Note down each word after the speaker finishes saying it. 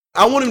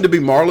I want him to be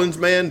Marlins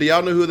man. Do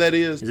y'all know who that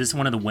is? Is this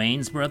one of the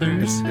Wayans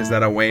brothers? Is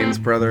that a Wayne's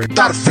brother?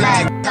 Start a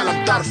flag. Tell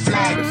him start a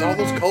flag. It's all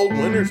those cold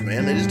winters,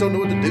 man. They just don't know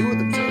what to do with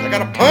themselves. I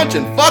gotta punch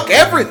and fuck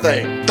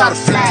everything. Start a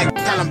flag.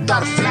 Tell him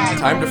start a flag.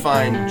 Time to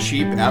find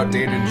cheap,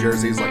 outdated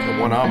jerseys like the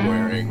one I'm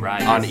wearing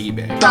on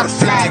eBay. Start a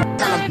flag.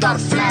 Tell him start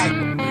a flag.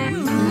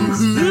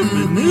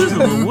 Stupid news of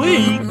the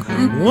week.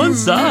 One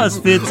size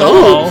fits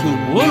all.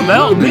 What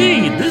about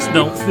me? This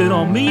don't fit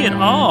on me at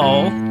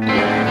all.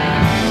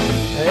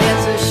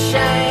 It's a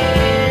shame.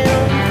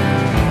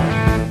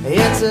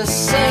 It's a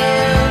sin.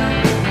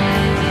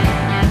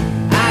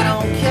 I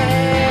don't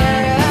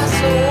care. That's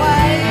the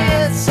way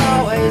it's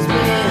always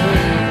been.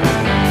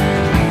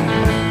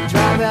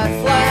 Drop that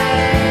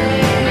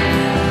flag.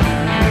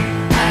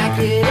 Pack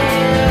it in.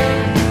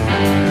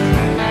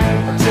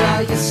 I'll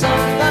tell you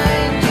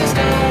something. Just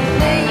don't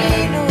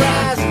need to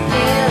rise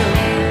again.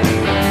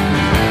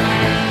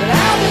 But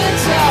I've been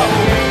told.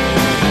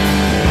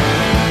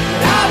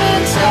 But I've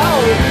been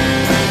told.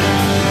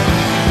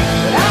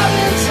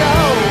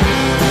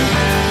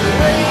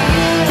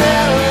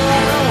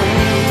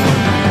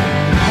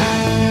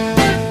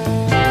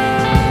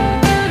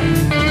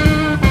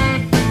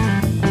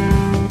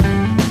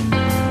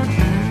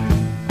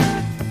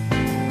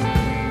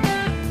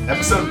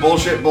 Episode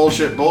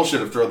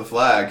bullshit of Throw the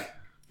Flag.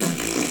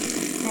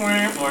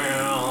 We're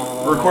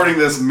recording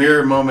this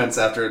mere moments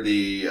after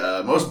the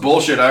most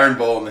bullshit Iron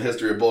Bowl in the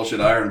history of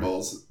bullshit Iron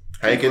Bowls.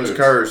 Hankins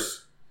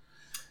curse.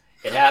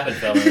 It happened,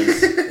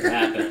 fellas. It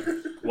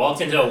happened.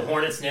 Walked into a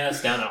hornet's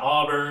nest down at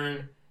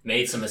Auburn,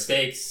 made some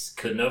mistakes,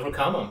 couldn't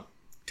overcome them.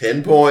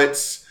 10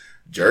 points.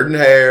 Jordan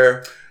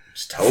Hare.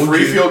 Just told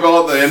Free you. field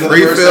goal at the end of the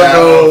Free first field half.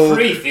 goal.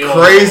 Free field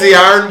Crazy goal.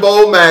 Iron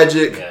Bowl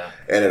magic. Yeah.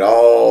 And it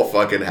all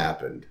fucking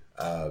happened.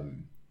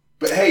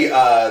 But hey,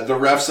 the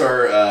refs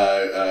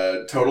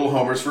are total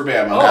homers for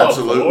Bama. Oh,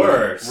 Absolutely. of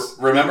course.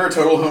 Remember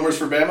total homers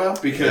for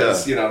Bama?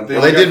 Because, you know...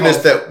 They did miss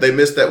that. They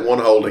missed that one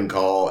holding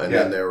call, and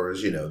Yeah. then there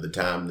was, the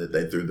time that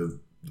they threw the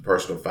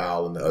personal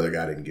foul, and the other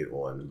guy didn't get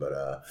one.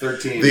 But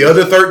 13. the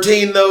other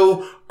 13,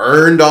 though,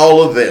 earned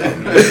all of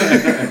them.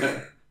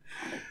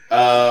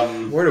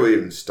 Where do we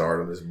even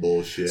start on this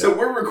bullshit? So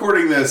we're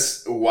recording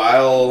this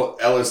while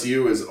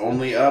LSU is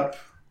only up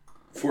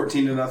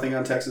 14-0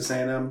 on Texas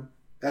A&M.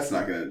 That's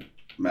not going to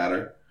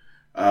matter.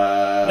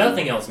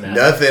 Nothing else matters.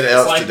 Nothing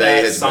else it's like today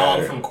that has song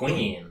mattered. Nothing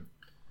Queen.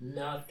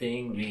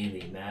 Nothing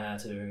really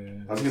matters.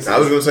 I was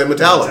going to say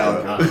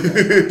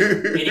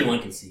Metallica. Anyone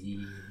can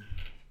see.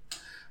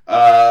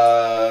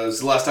 Is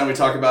the last time we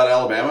talk about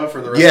Alabama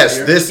for the rest Yes,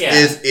 of the year? this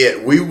is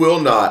it. We will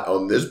not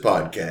on this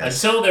podcast.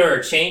 Until there are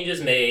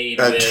changes made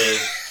with...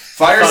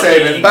 Fire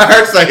Saban.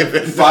 Fire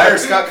Saban. Fire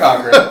Scott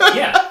Cochran.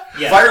 Yeah.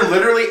 Fire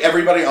literally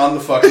everybody on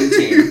the fucking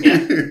team.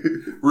 Yeah.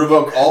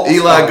 Revoke all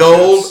Eli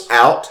Gold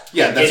out.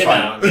 Yeah, that's Get him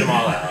fine. out. Get them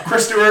all out.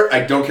 Chris Stewart,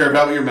 I don't care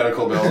about your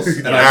medical bills.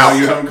 And I Out. know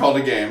you haven't called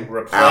a game.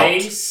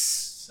 Replace...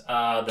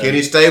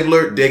 Kenny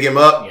Stabler, dig him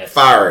up, Yes.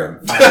 fire him.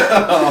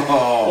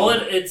 Well,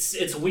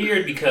 it's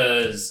weird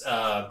because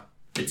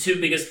the two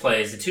biggest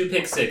plays, the two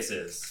pick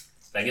sixes,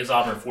 that gives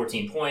Auburn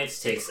 14 points,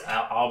 takes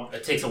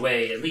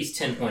away at least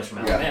 10 points from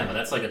Alabama. Yeah.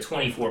 That's like a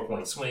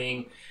 24-point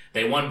swing.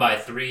 They won by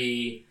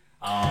 3.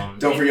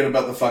 Don't forget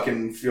about the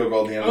fucking field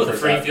goal at the end of the the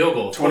first free half. field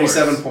goal. of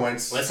 27 course.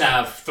 points. Let's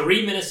have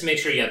 3 minutes to make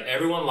sure you have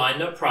everyone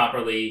lined up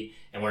properly,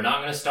 and we're not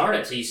going to start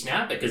it till you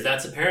snap it, because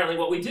that's apparently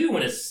what we do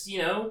when it's,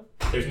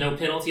 there's no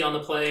penalty on the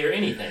play or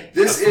anything.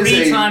 This a free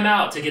is a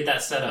timeout to get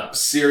that set up.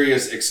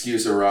 serious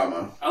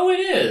excuse-orama. Oh,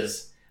 it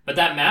is. But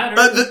that matters.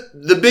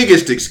 The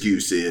biggest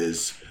excuse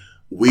is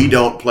we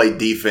don't play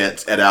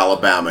defense at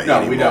Alabama No,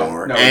 anymore. we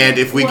don't. No, we and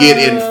don't. if we get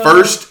in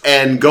first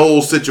and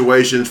goal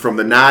situations from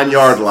the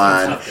 9-yard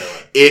line,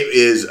 it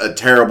is a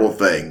terrible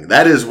thing.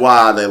 That is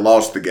why they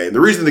lost the game.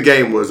 The reason the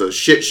game was a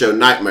shit show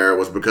nightmare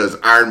was because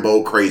Iron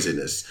Bowl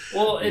craziness.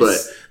 Well,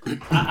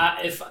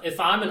 if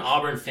I'm an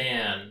Auburn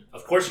fan,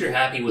 of course you're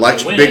happy with Like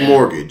the win. Big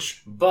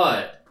Mortgage.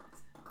 But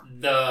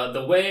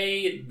the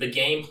way the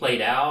game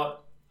played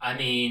out, I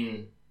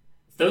mean,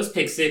 if those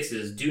pick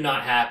sixes do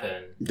not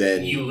happen,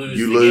 Then you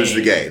lose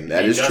the game.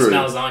 That is Gus true.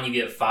 Malzahn, you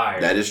get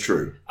fired. That is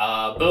true.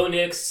 Bo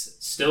Nix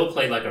still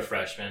played like a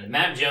freshman.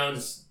 Mac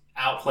Jones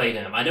outplayed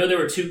him. I know there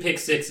were 2 pick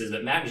sixes,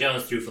 but Mac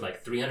Jones threw for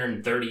like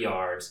 330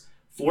 yards,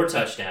 4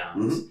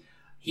 touchdowns. Mm-hmm.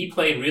 He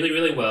played really,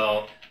 really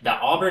well. The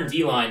Auburn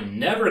D-line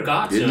never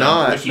got to Did him.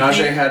 not. which you Najee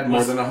think had more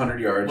was- than 100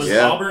 yards. Was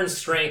Yeah. Auburn's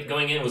strength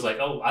going in was like,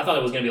 oh, I thought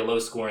it was going to be a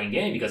low-scoring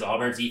game because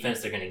Auburn's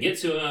defense, they're going to get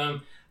to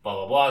him, blah,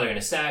 blah, blah, they're going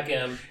to sack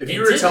him. If It you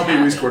were to didn't tell me we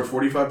happen. scored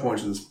 45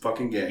 points in this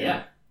fucking game,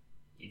 Yeah.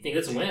 You think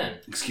it's a win.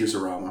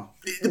 excuse-orama.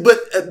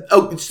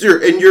 But, sure,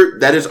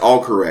 and that is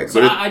all correct.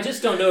 So But I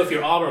just don't know if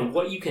you're Auburn,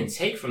 what you can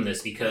take from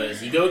this,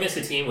 because you go against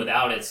a team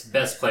without its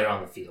best player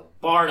on the field.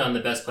 Bar none, the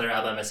best player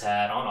Alabama's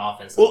had on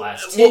offense in the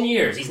last 10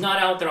 years. He's not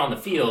out there on the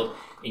field,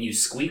 and you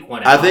squeak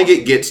one out. I think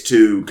it gets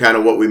to kind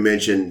of what we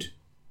mentioned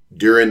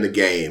during the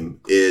game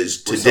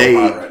is today.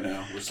 We're so hot right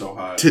now. We're so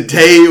hot.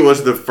 Today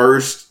was the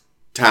first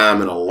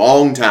time in a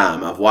long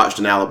time I've watched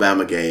an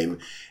Alabama game.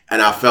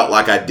 and I felt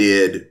like I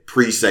did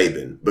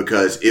pre-Saban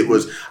because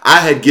I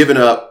had given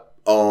up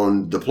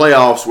on the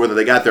playoffs, whether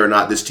they got there or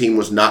not. This team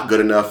was not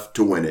good enough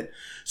to win it.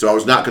 So I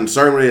was not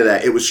concerned with any of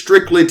that. It was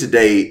strictly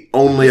today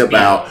only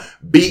about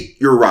beat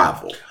your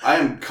rival. I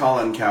am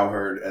Colin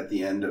Cowherd at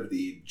the end of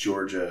the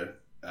Georgia,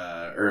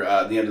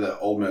 the end of the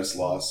Ole Miss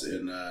loss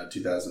in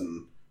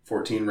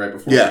 2014, right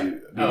before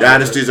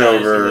Dynasty's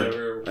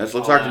over. Let's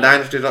talk to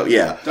Dynasty's over.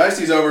 Yeah.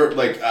 Dynasty's over.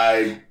 Like,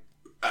 I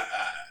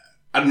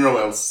don't know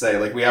what else to say.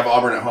 Like, we have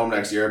Auburn at home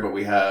next year, but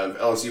we have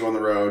LSU on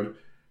the road.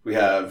 We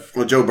have...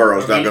 Well, Joe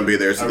Burrow's not going to be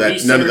there, so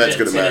none of that's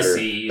going to matter.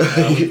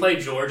 We play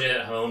Georgia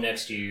at home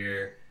next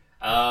year.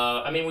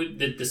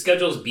 The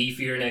schedule's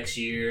beefier next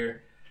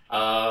year.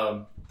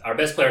 Our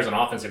best players on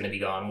offense are going to be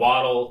gone.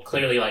 Waddle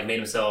clearly made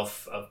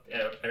himself a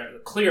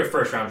clear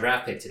first-round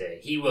draft pick today.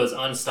 He was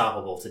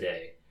unstoppable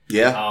today.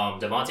 Yeah.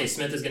 Devontae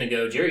Smith is going to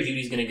go. Jerry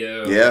Jeudy's going to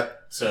go. Yeah.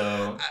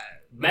 So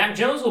Mac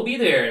Jones will be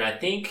there, and I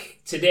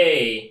think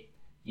today,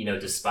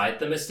 despite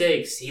the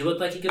mistakes, he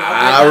looked like he could.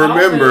 I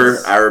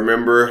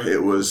remember.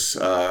 It was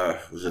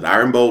it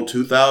Iron Bowl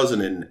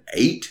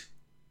 2008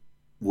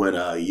 when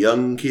a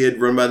young kid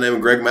run by the name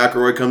of Greg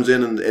McElroy comes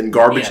in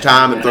garbage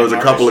time and throws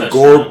a couple of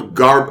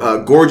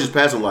gorgeous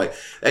passes. I'm like,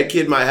 that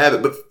kid might have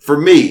it, but for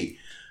me,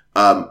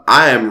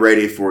 I am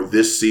ready for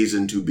this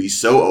season to be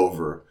so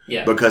over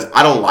because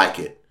I don't like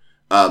it.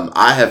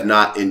 I have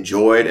not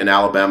enjoyed an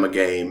Alabama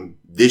game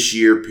this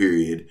year,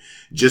 period,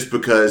 just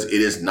because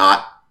it is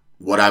not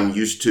what I'm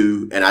used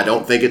to, and I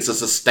don't think it's a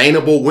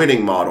sustainable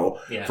winning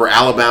model for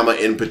Alabama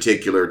in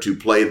particular to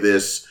play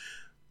this,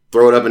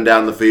 throw it up and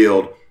down the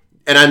field.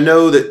 And I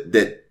know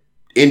that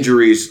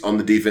injuries on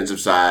the defensive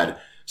side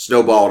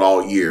snowballed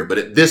all year, but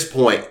at this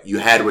point, you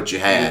had what you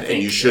had,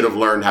 and you should have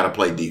learned how to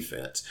play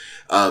defense.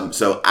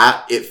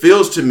 It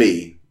feels to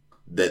me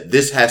that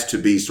this has to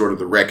be sort of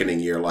the reckoning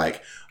year.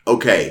 Like,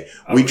 okay,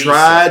 we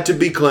tried to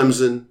be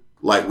Clemson,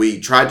 like we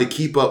tried to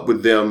keep up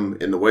with them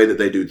in the way that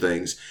they do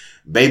things.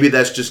 Maybe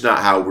that's just not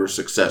how we're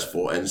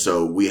successful, and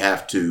so we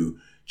have to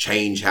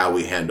change how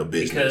we handle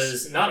business.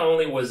 Because not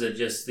only was it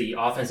just the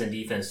offense and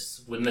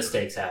defense with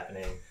mistakes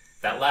happening,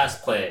 that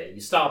last play, you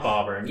stop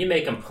Auburn, you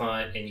make them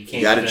punt, and you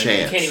can't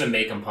even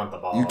make them punt the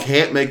ball. You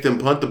can't make them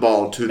punt the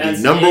ball to the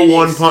number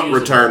one punt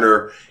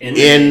returner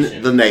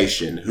in the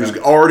nation who's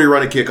already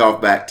run a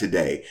kickoff back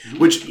today,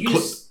 which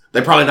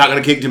they're probably not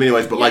going to kick to him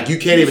anyways, but you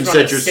can't even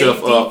set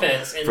yourself up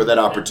for that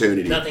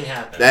opportunity. Nothing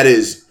happened. That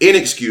is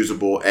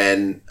inexcusable,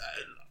 and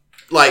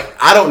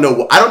I don't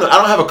know. I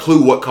don't have a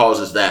clue what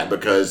causes that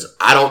because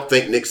I don't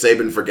think Nick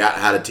Saban forgot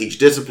how to teach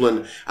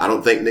discipline. I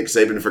don't think Nick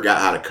Saban forgot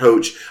how to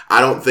coach.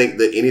 I don't think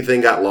that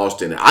anything got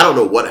lost in it. I don't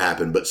know what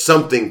happened, but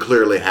something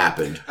clearly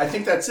happened. I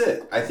think that's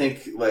it. I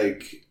think,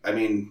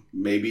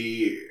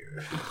 maybe...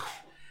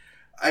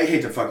 I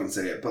hate to fucking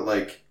say it, but,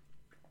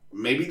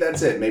 maybe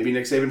that's it. Maybe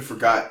Nick Saban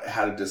forgot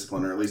how to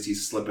discipline, or at least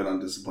he's slipping on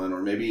discipline,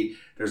 or maybe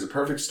there's a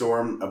perfect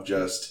storm of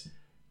just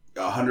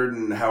 100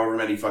 and however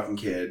many fucking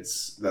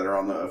kids that are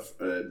on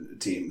the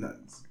team.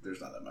 There's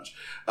not that much.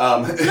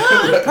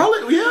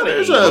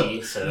 There's a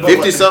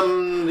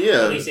 50-something,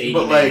 at least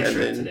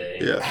 80 today.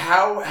 Yeah.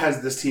 How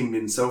has this team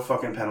been so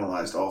fucking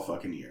penalized all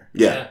fucking year?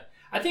 Yeah.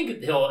 I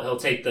think he'll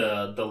take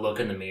the look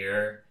in the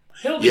mirror.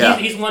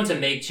 He's one to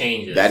make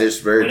changes. That is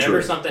very true.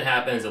 Whenever something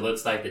happens, it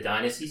looks like the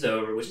dynasty's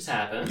over, which has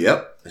happened.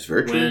 Yep, that's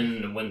very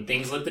true. When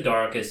things look the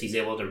darkest, he's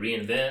able to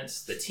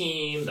reinvent the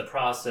team, the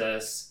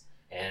process,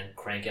 and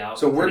crank out.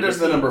 So where does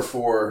the number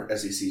 4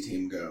 SEC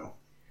team go?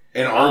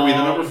 And are we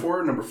the number 4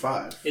 or number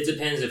 5? It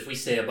depends if we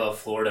stay above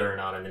Florida or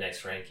not in the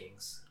next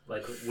rankings.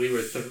 We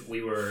were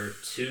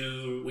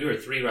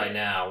 3 right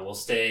now. We'll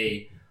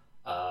stay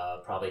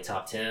probably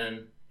top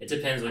 10. It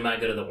depends. We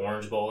might go to the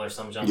Orange Bowl or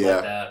some junk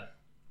like that.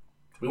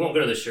 We won't go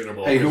to the Sugar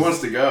Bowl. Hey, who wants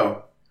to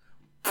go?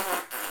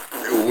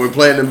 We're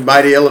playing the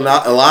mighty Illini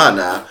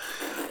now.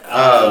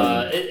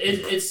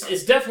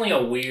 It's definitely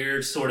a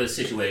weird sort of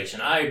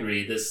situation. I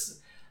agree.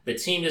 The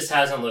team just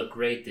hasn't looked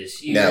great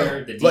this year.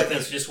 No. The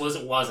defense just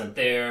wasn't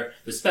there.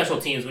 The special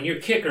teams, when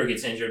your kicker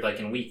gets injured,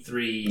 in week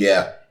 3,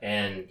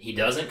 and he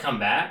doesn't come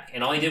back,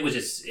 and all he did was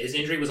his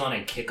injury was on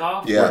a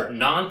kickoff or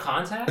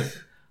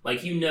non-contact,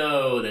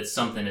 that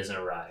something isn't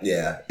right.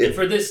 Yeah. And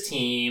for this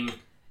team,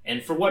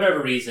 and for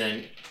whatever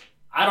reason,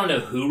 I don't know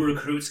who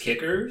recruits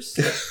kickers.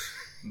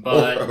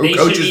 But who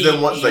coaches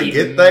them once they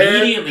get there?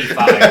 Immediately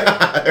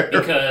fired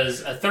because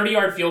a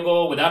 30-yard field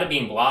goal without it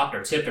being blocked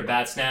or tipped or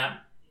bad snap,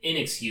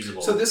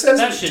 inexcusable. So this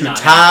hasn't to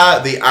tie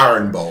the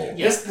Iron Bowl.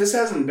 Yeah. This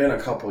hasn't been a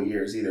couple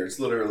years either. It's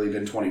literally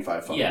been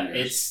 25 fucking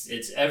years.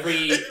 It's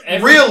every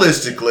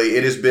realistically,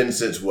 it has been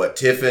since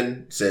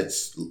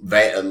since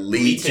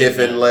Lee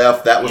Tiffin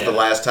left. That was the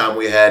last time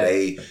we had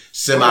a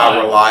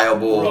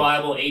semi-reliable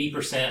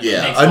 80%.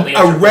 Yeah,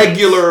 a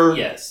regular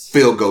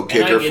field goal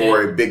kicker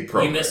for a big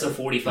program. You miss a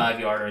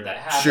 45-yarder that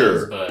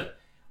happens, but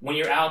when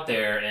you're out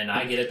there, and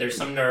I get it, there's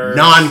some nerves.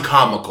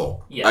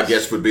 Non-comical, I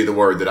guess would be the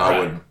word that I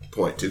would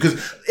point to. Because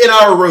in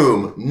our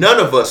room, none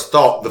of us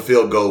thought the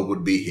field goal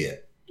would be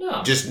hit.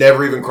 No. Just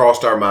never even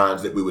crossed our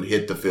minds that we would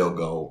hit the field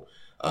goal.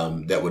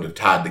 that would have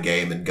tied the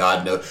game, and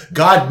God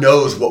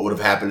knows what would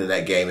have happened in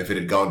that game if it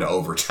had gone to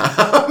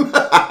overtime.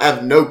 I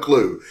have no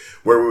clue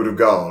where we would have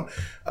gone.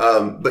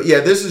 But yeah,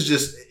 this is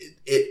just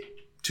it.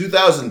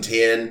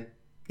 2010,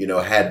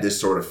 had this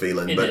sort of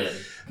feeling. It did.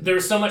 There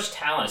was so much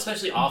talent,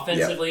 especially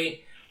offensively. Yeah.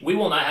 We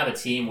will not have a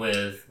team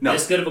with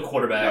this good of a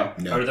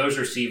quarterback or those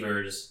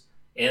receivers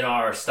in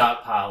our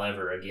stockpile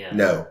ever again.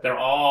 No. They're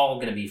all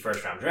going to be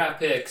first-round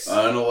draft picks.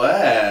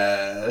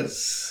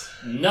 Unless...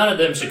 None of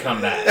them should come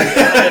back.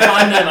 If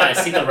I'm them, I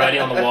see the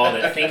writing on the wall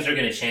that things are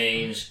going to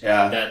change.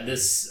 Yeah. That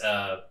this...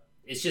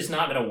 it's just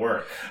not going to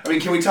work. I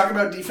mean, can we talk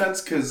about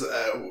defense? Because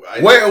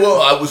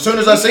as soon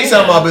as I see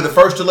something, I'll be the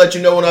first to let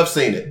you know when I've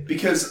seen it.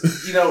 Because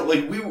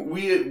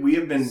we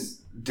have been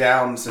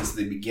down since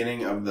the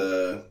beginning of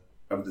the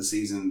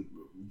season,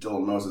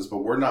 Dylan Moses, but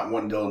we're not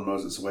one Dylan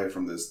Moses away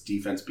from this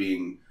defense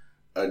being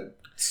a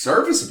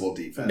serviceable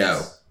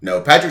defense.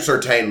 No. Patrick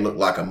Surtain looked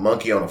like a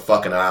monkey on a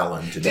fucking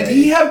island today. Did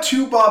he have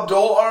 2 Bob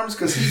Dole arms?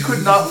 Because he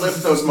could not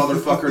lift those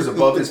motherfuckers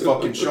above his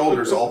fucking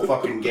shoulders all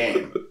fucking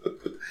game.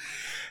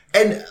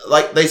 And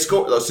they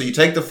score. So you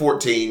take the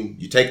 14,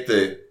 you take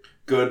the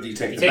good, you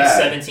take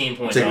 17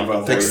 points off the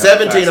board. Take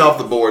 17 off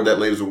the board. That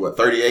leaves with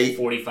 38?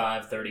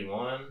 45,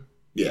 31.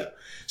 Yeah.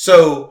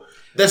 So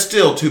that's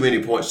still too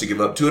many points to give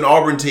up to an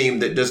Auburn team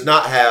that does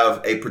not have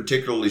a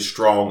particularly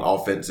strong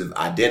offensive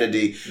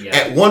identity. Yeah.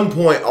 At one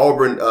point,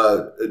 Auburn,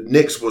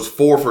 Nix was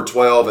 4 for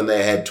 12 and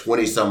they had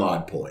 20 some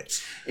odd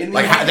points.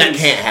 That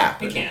can't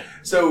happen. It can't.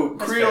 So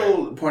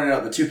Creel pointed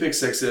out the 2 pick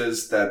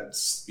sixes.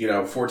 That's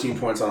 14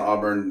 points on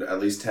Auburn, at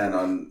least 10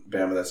 on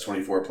Bama. That's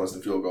 24 plus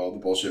the field goal, the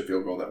bullshit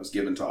field goal that was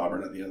given to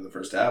Auburn at the end of the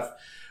first half.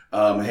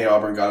 Hey,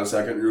 Auburn got a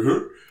second.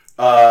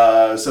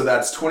 So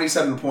that's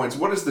 27 points.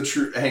 What is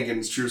the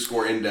Hankins true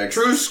score index?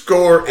 True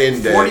score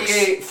index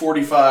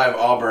 48-45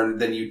 Auburn.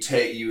 Then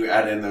you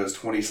add in those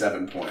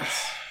 27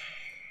 points.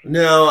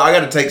 No, I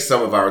got to take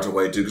some of ours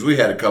away too because we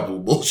had a couple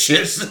of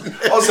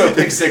bullshits. Also,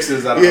 pick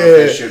sixes. I don't know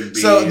if they should be.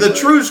 So the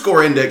true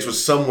score index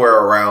was somewhere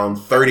around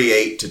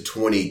 38 to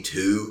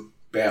 22.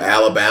 Bama.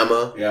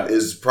 Alabama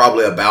is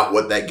probably about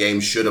what that game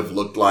should have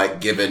looked like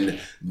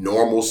given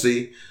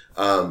normalcy.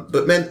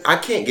 But man, I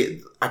can't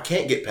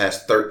get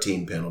past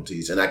 13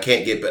 penalties, and I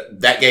can't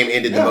get that game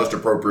ended the most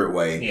appropriate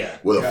way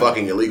with a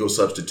fucking illegal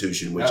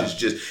substitution, which is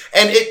just,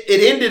 and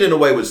it ended in a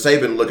way with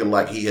Saban looking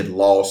like he had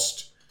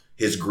lost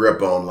his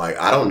grip on,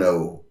 I don't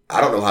know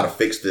how to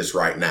fix this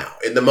right now.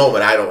 In the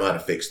moment, I don't know how to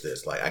fix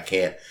this. I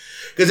can't,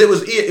 because it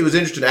was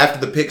interesting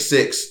after the pick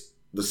six,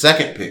 the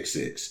second pick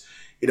six.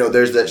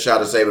 There's that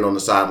shot of Saban on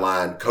the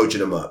sideline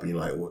coaching him up, and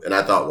and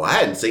I thought, I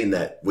hadn't seen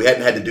that. We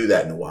hadn't had to do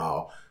that in a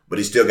while. But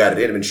he still got it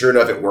in him. And sure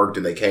enough, it worked.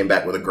 And they came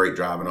back with a great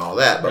drive and all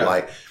that.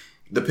 But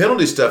the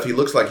penalty stuff, he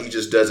looks like he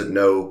just doesn't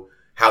know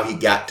how he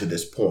got to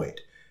this point.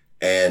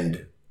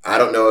 And I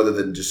don't know other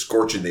than just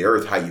scorching the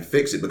earth how you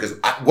fix it. Because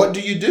what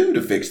do you do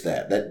to fix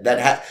that?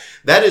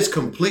 That is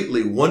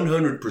completely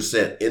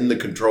 100% in the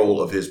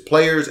control of his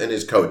players and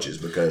his coaches.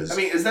 Because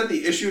is that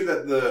the issue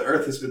that the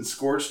earth has been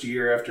scorched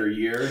year after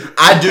year?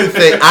 I do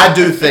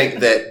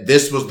think that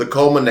this was the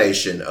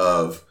culmination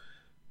of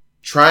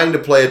trying to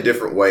play a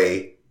different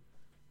way.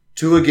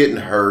 Tua getting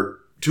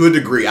hurt to a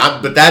degree,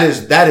 but that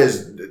is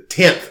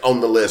 10th on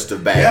the list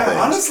of bad things.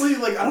 Yeah, honestly,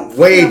 I don't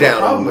way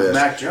down on the list.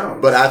 Mac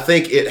Jones. But I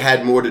think it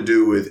had more to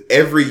do with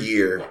every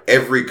year,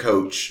 every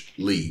coach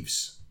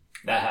leaves.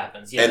 That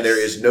happens, yes. And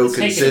there is no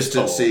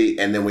consistency,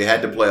 and then we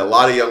had to play a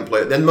lot of young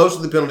players. Then most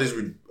of the penalties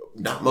were,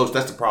 not most,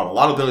 that's the problem. A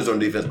lot of penalties on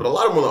defense, but a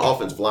lot of them on the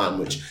offensive line,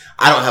 which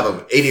I don't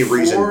have any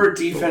reason. 4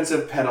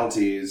 defensive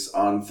penalties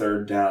on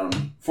third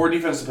down. 4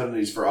 defensive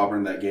penalties for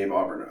Auburn that gave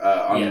Auburn,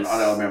 on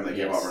Alabama that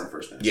gave Auburn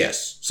first down.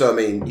 Yes. So,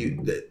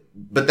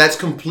 but that's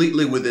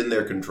completely within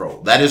their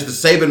control. That is the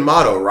Saban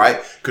motto,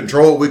 right?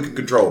 Control what we can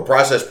control.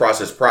 Process.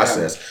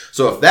 Yeah.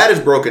 So if that is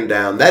broken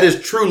down, that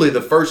is truly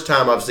the first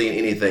time I've seen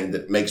anything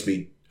that makes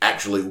me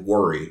actually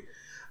worry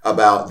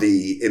about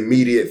the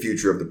immediate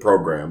future of the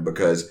program,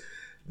 because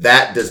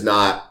that does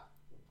not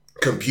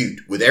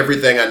compute with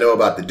everything I know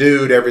about the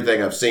dude,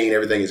 everything I've seen,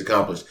 everything he's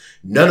accomplished.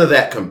 None of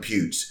that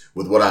computes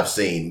with what I've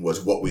seen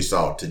was what we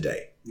saw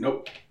today.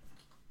 Nope.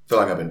 I feel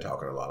like I've been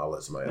talking a lot. I'll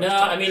let somebody else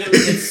talk.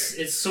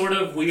 It's sort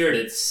of weird.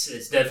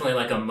 It's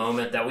definitely a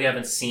moment that we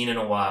haven't seen in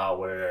a while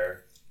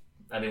where,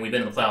 we've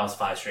been in the playoffs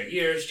 5 straight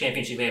years,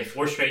 championship game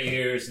 4 straight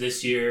years.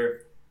 This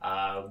year,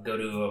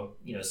 go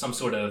to, some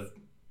sort of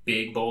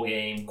big bowl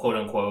game, quote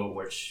unquote,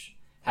 which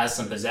has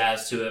some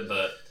pizzazz to it,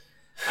 but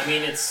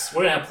we're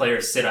gonna have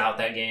players sit out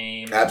that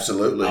game.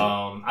 Absolutely.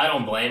 I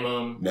don't blame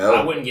them. No,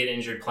 I wouldn't get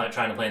injured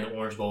trying to play in the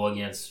Orange Bowl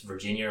against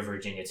Virginia or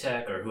Virginia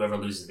Tech or whoever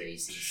loses the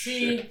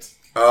ACC.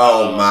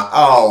 Oh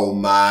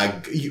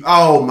my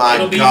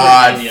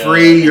God! Virginia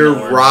Free,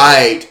 you're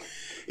right.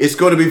 It's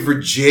going to be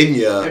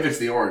Virginia if it's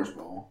the Orange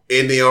Bowl.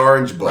 In the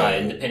Orange Bowl, right?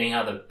 And depending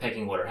how the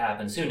pecking order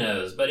happens, who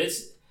knows? But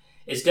it's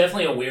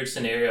definitely a weird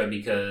scenario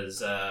because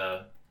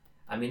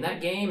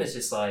that game is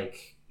just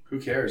who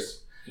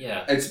cares?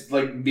 Yeah. It's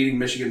like beating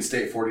Michigan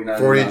State 49-0.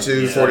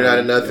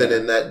 49-0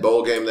 in that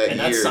bowl game that year. And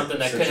that's something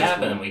that could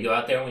happen. We go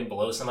out there and we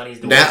blow somebody's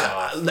doors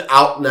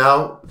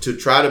Now, to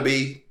try to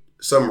be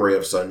some ray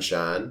of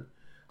sunshine,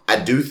 I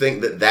do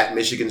think that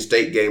Michigan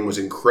State game was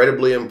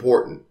incredibly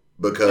important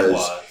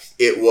because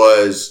it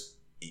was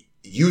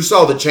you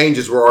saw the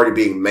changes were already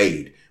being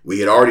made. We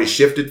had already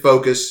shifted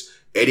focus.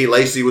 Eddie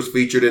Lacy was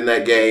featured in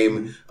that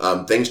game.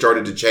 Things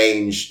started to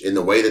change in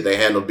the way that they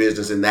handled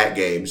business in that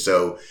game.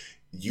 So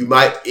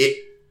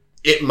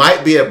it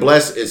might be a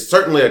bless. It's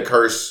certainly a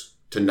curse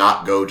to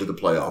not go to the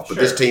playoff. But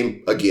this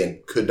team,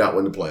 again, could not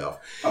win the playoff.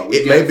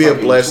 It may be a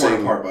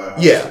blessing.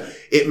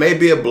 It may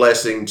be a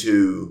blessing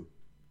to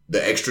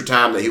the extra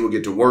time that he will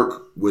get to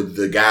work with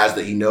the guys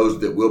that he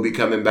knows that will be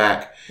coming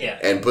back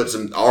and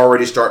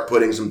already start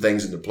putting some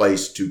things into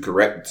place to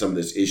correct some of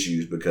these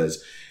issues,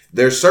 because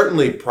there's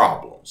certainly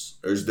problems.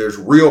 There's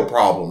real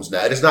problems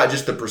now. It's not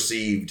just the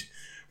perceived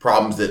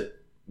problems that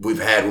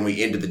we've had when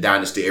we ended the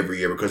dynasty every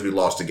year because we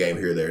lost a game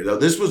here or there. No,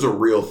 this was a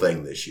real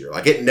thing this year.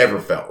 Like, it never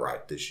felt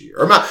right this year.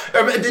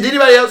 Did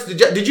anybody else?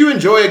 Did you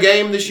enjoy a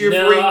game this year?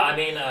 No, I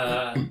mean,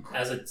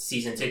 as a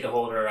season ticket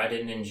holder, I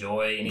didn't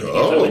enjoy any of the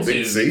games I went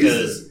to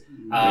because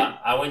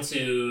I went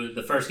to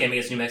the first game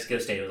against New Mexico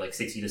State. It was like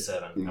 60-7.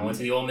 Mm-hmm. I went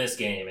to the Ole Miss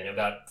game, and it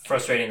got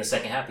frustrating in the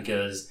second half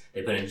because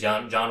they put in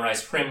John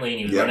Rice Primley, and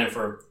he was running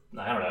for,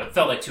 I don't know, it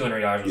felt like 200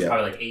 yards. It was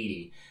probably like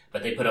 80.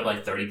 But they put up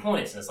like 30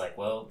 points, and it's like,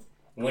 well,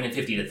 winning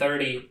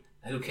 50-30,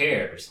 who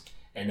cares?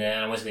 And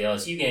then I went to the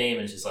LSU game,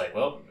 and it's just like,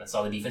 well, that's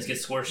all the defense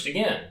gets scorched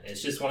again.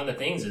 It's just one of the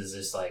things is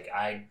just like,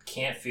 I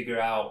can't figure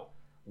out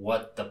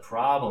what the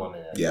problem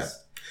is. Yeah.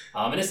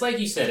 And it's like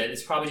you said,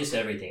 it's probably just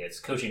everything.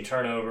 It's coaching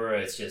turnover.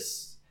 It's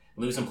just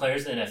losing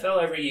players in the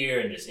NFL every year,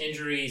 and just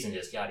injuries, and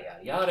just yada,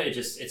 yada, yada.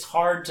 It's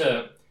hard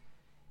to...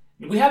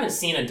 We haven't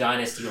seen a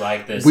dynasty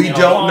like this. We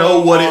don't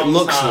know what it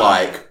looks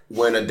like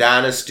when a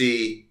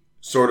dynasty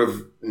sort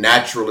of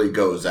naturally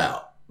goes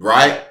out,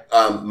 right?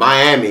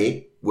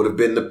 Miami would have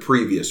been the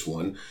previous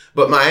one,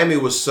 but Miami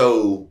was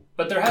so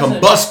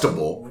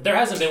combustible. There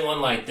hasn't been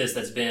one like this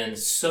that's been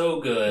so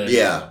good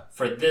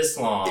for this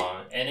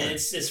long, and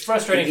it's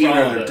frustrating for all of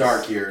us. Even in their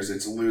dark years,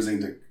 it's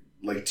losing to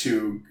like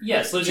two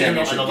losing in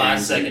the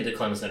last second to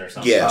Clemson or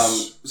something.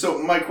 Yes. So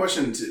my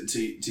question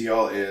to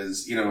y'all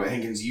is,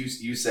 Hankins,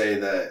 you say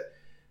that,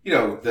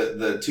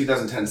 the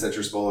 2010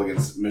 Citrus Bowl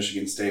against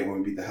Michigan State when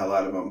we beat the hell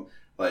out of them,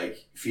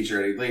 like,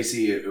 featured Eddie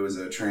Lacy. It was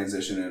a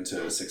transition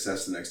into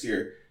success the next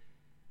year.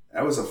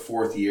 That was a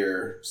fourth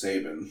year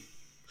Saban.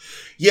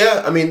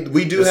 Yeah, I mean,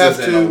 we do have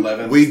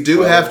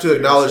to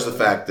acknowledge the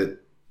fact that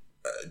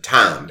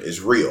time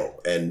is real,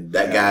 and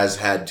that guy's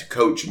had to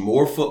coach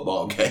more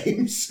football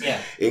games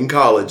in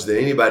college than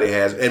anybody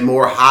has, and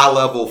more high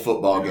level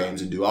football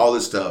games, and do all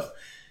this stuff.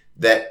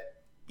 That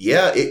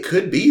it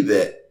could be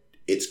that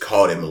it's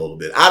caught him a little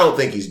bit. I don't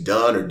think he's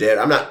done or dead.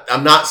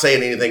 I'm not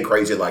saying anything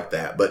crazy like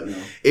that, but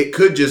it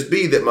could just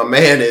be that my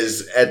man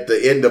is at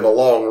the end of a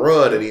long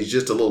run and he's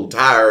just a little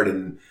tired,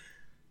 and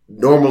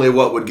normally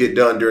what would get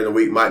done during the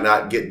week might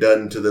not get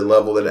done to the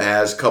level that it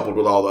has, coupled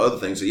with all the other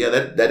things. So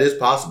that is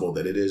possible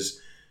that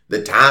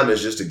the time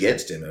is just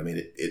against him. I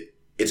mean,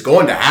 it's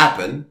going to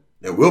happen.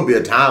 There will be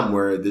a time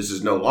where this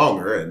is no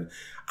longer, and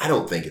I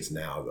don't think it's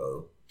now,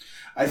 though.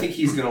 I think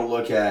he's going to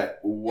look at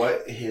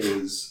what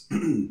his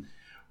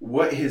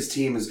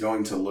team is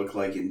going to look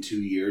like in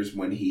 2 years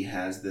when he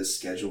has this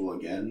schedule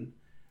again.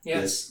 Yeah.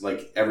 This,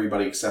 like,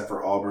 everybody except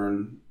for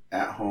Auburn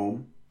at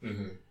home.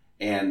 Mm-hmm.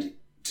 And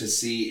to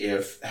see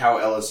how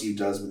LSU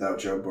does without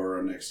Joe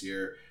Burrow next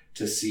year,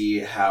 to see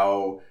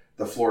how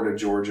the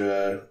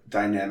Florida-Georgia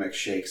dynamic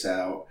shakes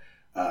out.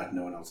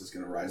 No one else is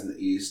going to rise in the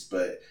East,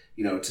 but,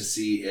 to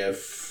see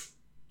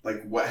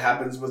what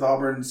happens with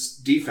Auburn's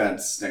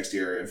defense next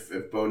year,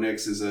 if Bo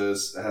Nix has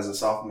a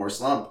sophomore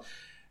slump.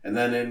 And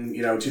then in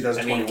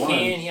 2021,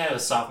 he had a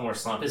sophomore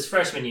slump. His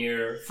freshman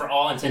year, for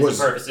all intents and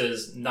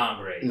purposes, not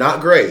great.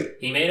 Not great.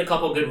 He made a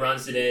couple good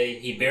runs today.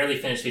 He barely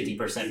finished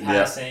 50%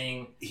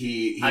 passing.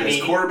 He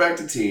has quarterbacked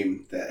a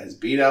team that has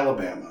beat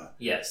Alabama.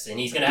 Yes, and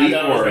he's going to have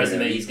that on his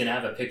resume. He's going to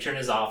have a picture in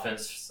his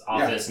office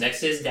next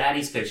to his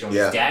daddy's picture when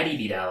his daddy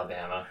beat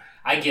Alabama.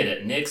 I get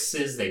it.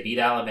 Nix's, they beat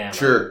Alabama.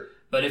 Sure.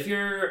 But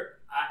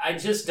I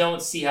just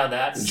don't see how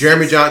that's...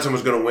 Jeremy Johnson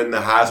was going to win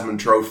the Heisman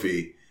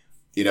Trophy.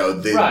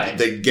 After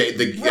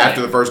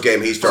the first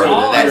game he started,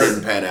 that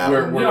didn't pan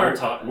out.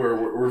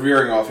 We're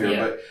veering off here,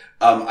 but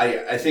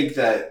I think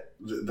that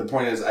the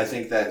point is, I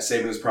think that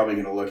Saban is probably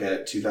going to look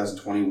at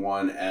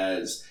 2021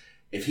 as,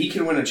 if he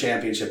can win a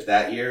championship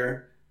that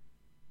year,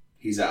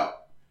 he's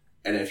out,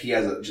 and if he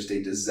has just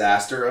a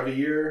disaster of a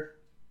year,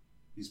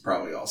 he's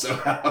probably also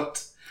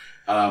out.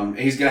 And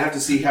he's going to have to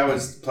see how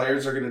his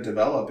players are going to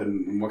develop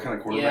and what kind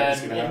of quarterback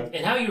he's going to have.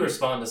 And how you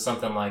respond to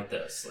something like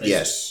this.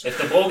 Yes. If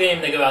the bowl game,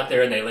 they go out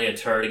there and they lay a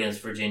turd against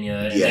Virginia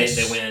and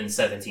they win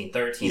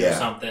 17-13 or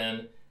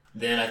something,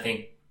 then I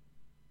think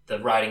the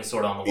writing's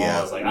sort of on the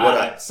wall. Is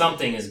like,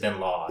 something has been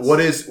lost. What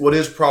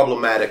is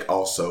problematic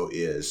also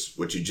is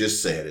what you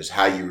just said, is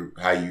how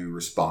you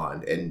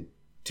respond. And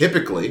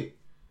typically,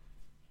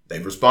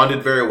 They've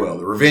responded very well.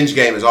 The revenge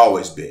game is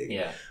always big.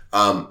 Yeah.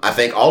 I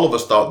think all of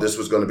us thought this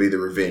was going to be the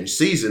revenge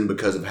season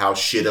because of how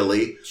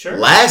shittily Sure.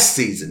 last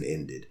season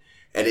ended.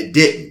 And it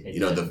didn't. It you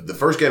know, didn't. the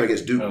first game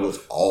against Duke was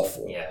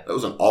awful. Yeah. That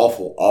was an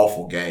awful,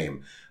 awful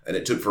game. And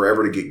it took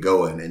forever to get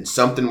going. And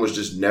something was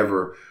just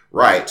never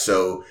right.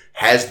 So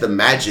has the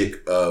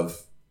magic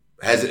of,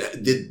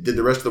 did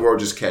the rest of the world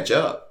just catch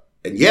up?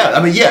 And yeah,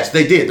 I mean, yes,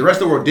 they did. The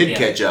rest of the world did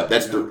catch up.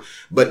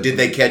 But did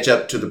they catch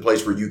up to the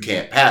place where you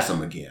can't pass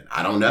them again?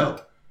 I don't know.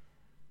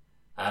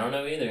 I don't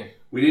know either.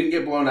 We didn't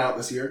get blown out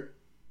this year.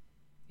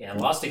 Yeah,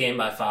 lost a game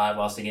by 5,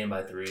 lost a game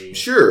by 3.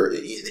 Sure.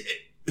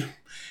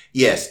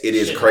 Yes, it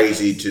is Shit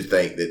crazy happens. to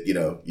think that, you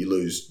know, you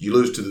lose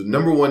to the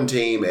number one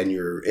team and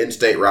your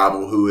in-state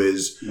rival who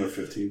is No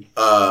 15.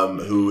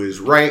 who is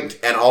ranked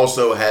and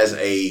also has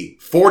a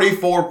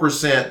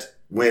 44%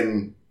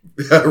 win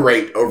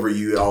rate over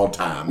you all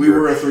time. We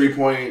were a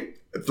 3-point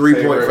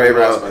three-point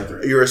favorite, lost by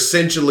favorite. 3. You're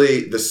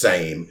essentially the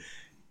same.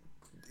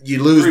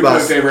 You lose by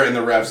 3-point favorite, and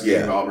the refs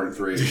gave Yeah. Auburn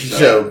 3.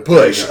 so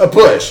push a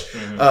push.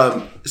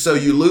 Mm-hmm. So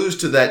you lose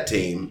to that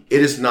team.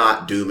 It is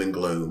not doom and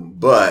gloom,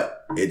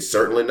 but it's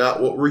certainly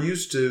not what we're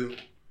used to.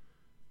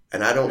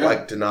 And I don't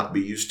like to not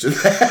be used to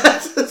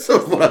that. That's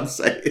what I'm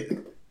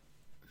saying.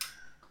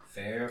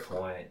 Fair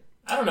point.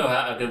 I don't know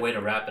a good way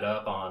to wrap it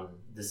up on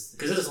this,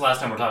 because this is the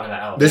last time we're talking about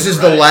Alabama. This is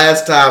right? the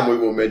last time we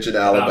will mention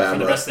Alabama. For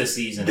the rest of this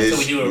season. This- So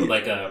we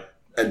do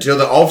until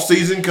the off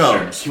season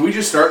comes. Can we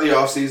just start the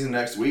off season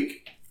next week?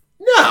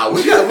 No,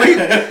 we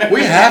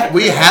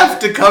have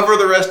to cover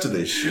the rest of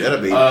this shit. I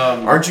mean,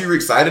 aren't you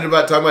excited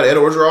about talking about Ed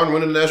Orgeron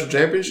winning the national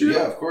championship?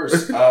 Yeah, of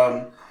course.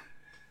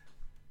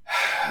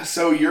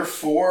 So you're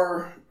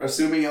 4,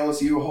 assuming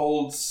LSU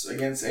holds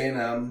against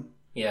A&M,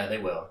 yeah, they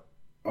will.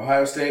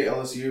 Ohio State,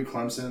 LSU,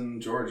 Clemson,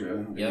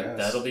 Georgia. I Yep, guess.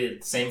 that'll be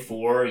the same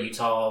 4.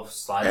 Utah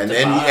slide And up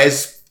to then 5.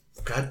 as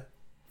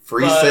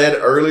Free But- said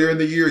earlier in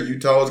the year,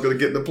 Utah is going to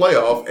get in the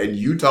playoff, and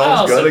Utah's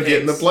also going to get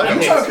in the thinks- playoff.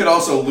 Utah could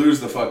also lose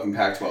the fucking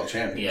Pac-12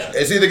 championship.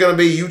 Yeah. It's either going to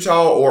be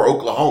Utah or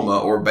Oklahoma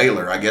or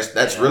Baylor. I guess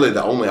that's Yeah. really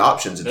the only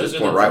options at Those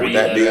this are point, the right? three Would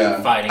that be?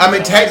 are fighting I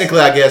mean, for us. technically,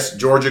 I guess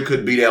Georgia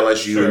could beat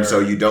LSU, and so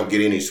Sure. you don't get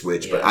any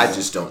switch. But Yes. I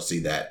just don't see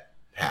that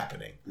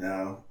happening.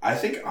 No, I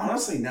think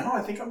honestly now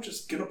I think I'm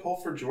just gonna pull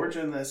for Georgia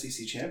in the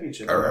SEC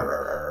championship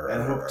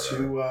and hope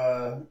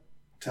to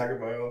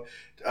Tagovailoa.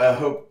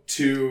 Hope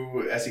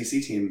 2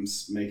 SEC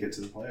teams make it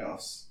to the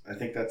playoffs. I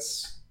think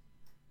that's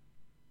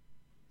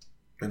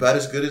About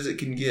as good as it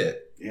can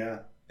get yeah.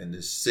 in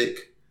this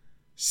sick,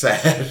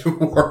 sad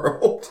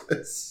world.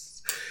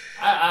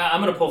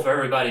 I'm going to pull for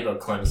everybody but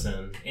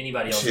Clemson.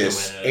 Anybody else can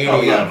Just win it.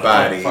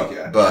 anybody fuck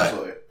yeah, but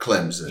absolutely.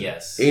 Clemson.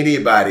 Yes.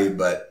 Anybody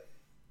but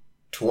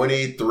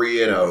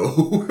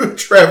 23-0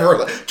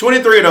 Trevor.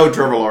 23-0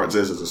 Trevor Lawrence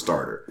is as a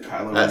starter.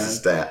 Kyler That's a Murray.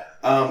 stat.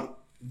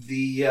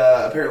 The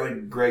apparently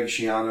Greg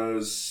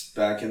Schiano's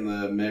back in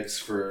the mix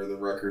for the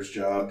Rutgers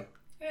job.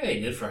 Hey,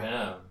 good for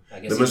him. I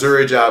guess The he's-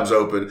 Missouri job's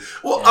open.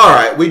 Well, Yeah. all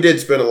right. We did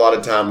spend a lot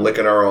of time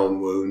licking our own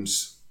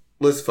wounds.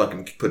 Let's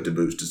fucking put the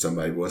boots to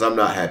somebody, boys. I'm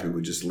not happy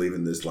with just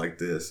leaving this like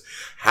this.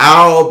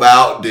 How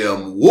about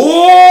them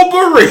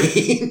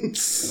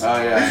Wolverines?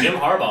 Oh yeah. Jim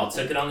Harbaugh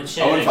took it on the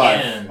chin 0-5.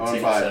 again.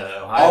 0-5.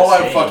 To Ohio All I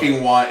State.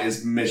 fucking want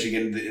is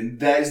Michigan, and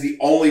that is the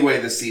only way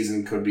this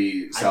season could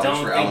be I salvaged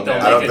don't for think they'll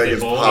Alabama. I don't make think it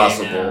it's bowl game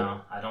possible.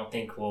 now. I don't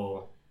think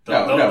we'll.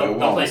 No, They'll, it they'll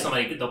won't. play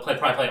somebody. They'll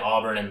probably play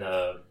Auburn in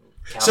the.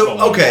 So, Capital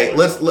One okay, Bowl or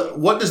let's.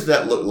 something. What does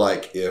that look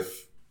like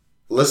if?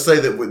 Let's say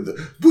that with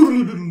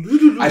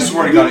the. I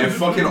swear to God, if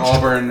fucking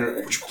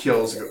Auburn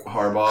kills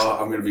Harbaugh,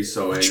 I'm gonna be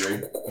so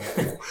angry.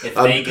 If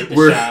they get the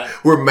we're, shot.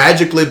 we're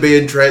magically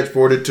being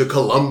transported to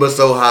Columbus,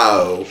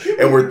 Ohio,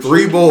 and we're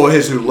 3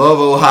 boys who love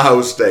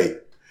Ohio State.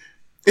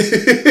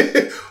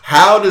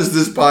 How does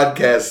this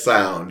podcast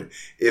sound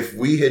if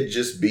we had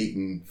just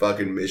beaten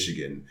fucking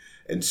Michigan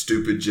and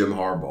stupid Jim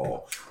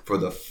Harbaugh for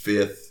the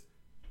 5th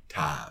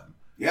time?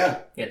 Yeah,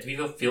 Yeah,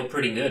 to feel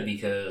pretty good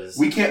because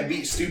we can't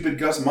beat stupid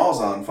Gus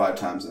Malzahn 5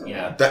 times in a row.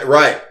 Yeah.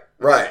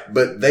 Right.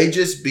 But they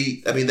just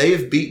beat. I mean, they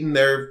have beaten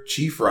their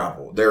chief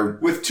rival. They're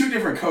With 2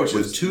 different coaches.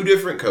 with 2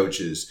 different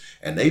coaches,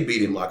 and they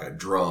beat him like a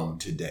drum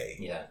today.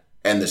 yeah.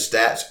 And the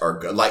stats are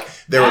good. Like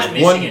there At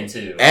was one Michigan,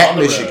 too. at On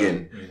the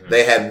Michigan. road. Mhm.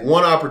 They had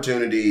one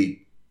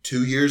opportunity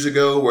 2 years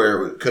ago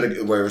where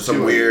it was some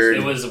 2 weird.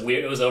 It was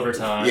weird. It was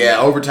overtime. Yeah,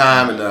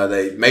 overtime, and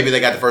they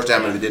got the first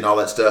time and they did all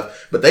that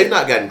stuff, but they've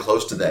not gotten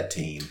close to that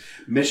team.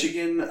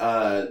 Michigan,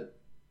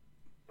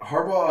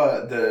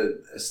 Harbaugh,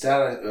 the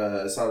stat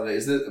saw today,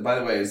 is this, by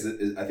the way,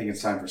 I think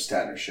it's time for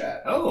stat or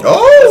shat. Oh.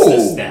 Oh!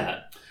 What's this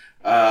stat?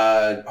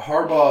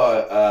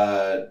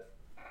 Harbaugh,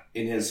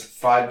 in his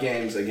 5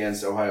 games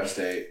against Ohio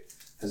State,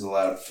 has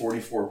allowed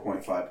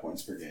 44.5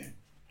 points per game.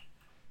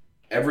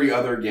 Every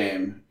other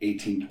game,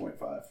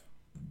 18.5.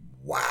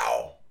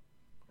 Wow.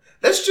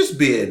 That's just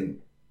being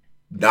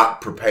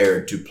not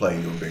prepared to play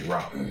your big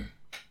robin.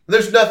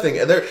 There's nothing.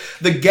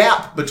 The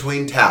gap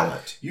between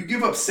talent. You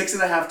give up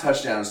 6.5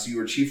 touchdowns to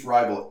your chief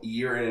rival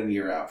year in and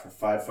year out for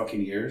 5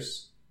 fucking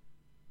years.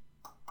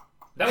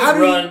 That How would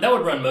do you- run. That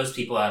would run most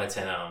people out of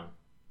town.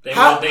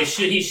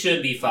 He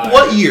should be fired.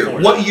 What year?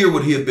 What year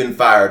would he have been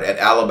fired at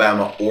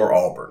Alabama or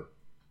Auburn?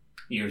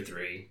 Year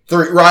 3.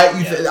 3, right?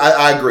 Yeah.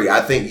 I agree.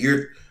 I think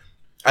year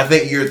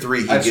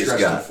 3 he I'd gets stretch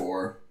got. to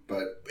 4,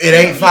 but It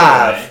ain't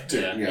 5. Yeah.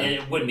 Yeah. And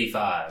it wouldn't be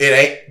 5.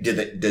 It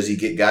ain't. Does he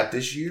get got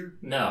this year?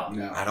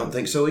 No. I don't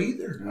think so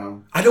either.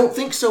 No. I don't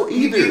think so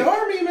He beat either.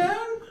 Army, man.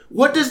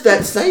 What does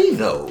that say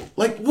though?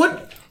 Like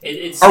what?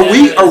 It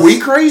Are we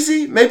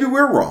crazy? Maybe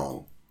we're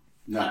wrong.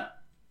 No.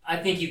 I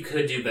think you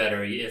could do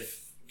better if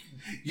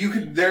You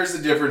could. There's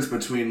a difference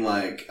between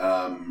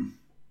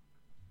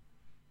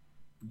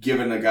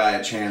giving a guy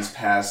a chance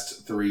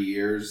past 3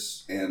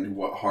 years and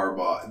what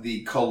Harbaugh,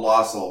 the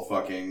colossal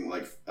fucking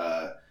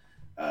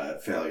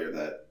failure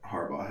that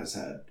Harbaugh has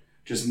had,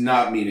 just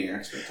not meeting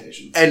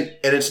expectations. And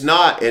it's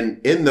not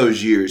in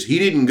those years he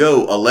didn't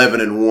go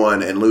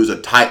 11-1 and lose a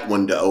tight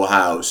one to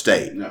Ohio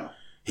State. No.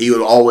 He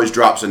would always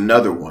drops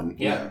another one.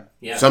 yeah.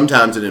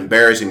 Sometimes in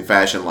embarrassing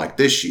fashion like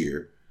this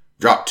year.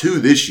 Dropped 2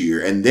 this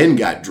year and then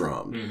got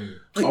drummed. Mm-hmm.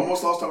 Like,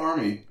 Almost lost to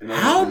Army.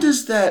 how do you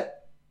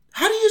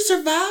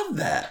survive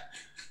that?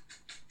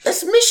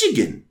 That's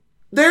Michigan.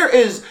 There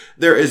is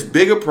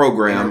big a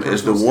program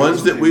as the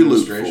ones that we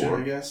loot for.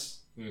 I guess.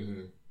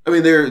 Mm-hmm. I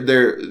mean,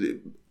 they're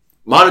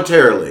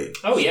monetarily,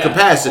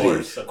 capacity,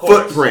 of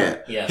course.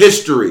 footprint, Yes.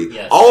 history,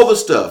 Yes. all the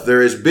stuff.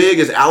 They're as big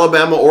as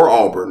Alabama or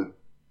Auburn.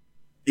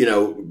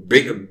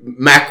 Big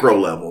macro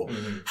level.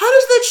 Mm-hmm. How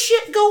does that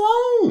shit go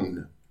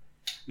on?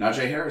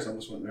 Najee Harris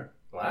almost went there.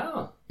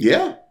 Wow.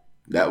 Yeah,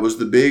 that was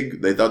the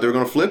big. They thought they were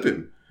going to flip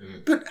him,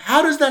 but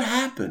how does that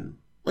happen?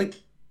 Like,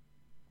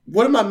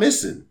 what am I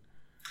missing?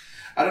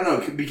 I don't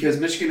know, because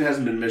Michigan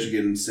hasn't been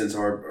Michigan since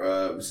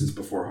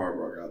before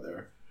Harbaugh got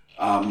there.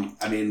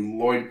 I mean,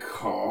 Lloyd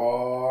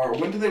Carr.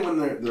 When did they win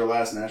their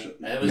last national?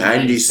 It was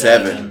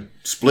 97,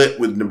 split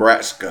with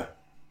Nebraska.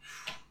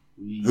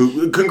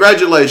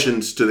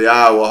 Congratulations to the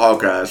Iowa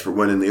Hawkeyes for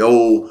winning the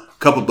old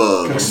Cup of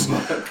Bugs.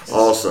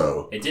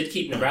 Also, It did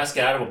keep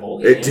Nebraska out of a bowl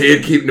game. it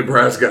did keep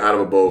Nebraska out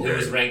of a bowl It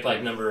was game. ranked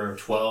like number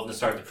 12 to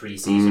start the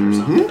preseason or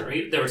something.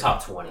 Or they were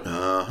top 20.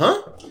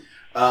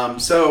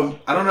 So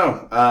I don't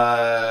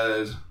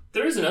know.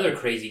 There is another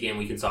crazy game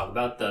we can talk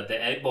about,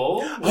 the Egg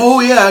Bowl. Oh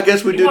yeah, I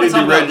guess we do want need to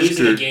talk to about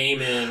losing a register.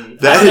 game in.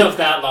 That I don't know is- if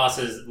that loss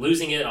is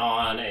losing it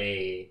on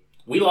a.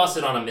 We lost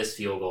it on a missed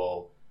field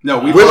goal. No,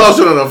 We lost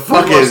it on a we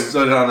fucking lost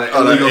it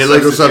on an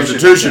illegal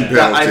substitution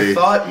That penalty. I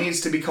thought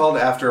needs to be called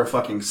after a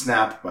fucking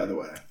snap. By the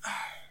way,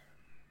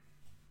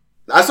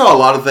 I saw a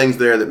lot of things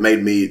there that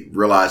made me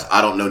realize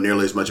I don't know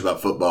nearly as much about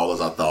football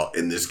as I thought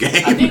in this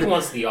game. I think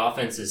once the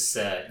offense is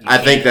set, I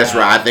think that's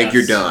right. I think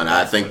you're done.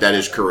 I think that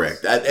is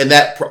correct. And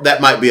that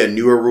might be a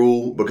newer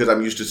rule because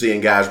I'm used to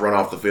seeing guys run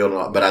off the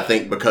field. But I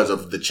think because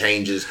of the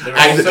changes,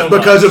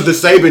 because of the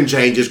Saban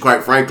changes,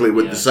 quite frankly,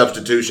 with the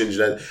substitutions,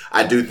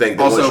 I do think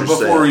that also once you're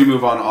before set, we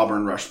move on,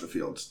 Auburn rushed the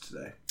field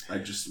today.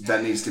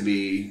 That needs to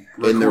be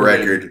In the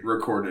record.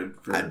 recorded.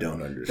 I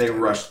don't understand. They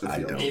rushed the I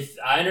field. don't. If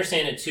I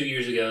understand it, 2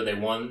 years ago they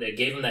won. They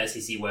gave them the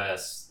SEC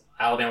West.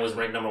 Alabama was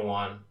ranked number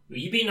 1.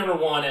 You beat number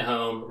 1 at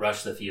home,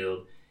 rush the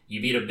field.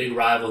 You beat a big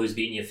rival who's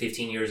beaten you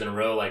 15 years in a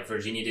row, like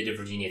Virginia did to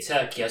Virginia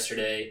Tech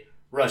yesterday.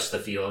 Rush the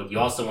field. You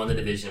also won the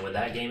division with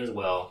that game as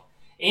well.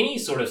 Any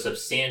sort of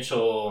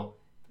substantial,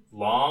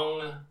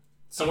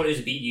 someone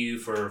who's beat you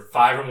for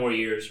 5 or more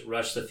years,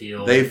 rush the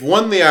field. They've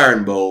won the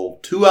Iron Bowl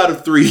 2 out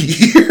of 3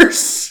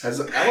 years. Has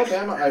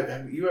Alabama?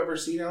 Have you ever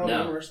seen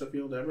Alabama rush the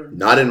field ever?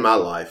 Not in my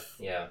life.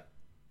 Yeah.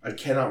 I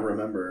cannot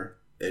remember.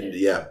 And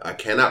I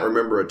cannot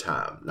remember a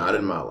time. Not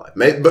in my life.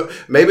 But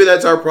maybe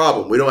that's our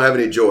problem. We don't have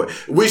any joy.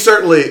 We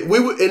certainly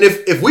and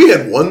if we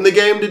had won the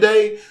game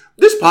today,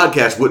 this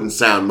podcast wouldn't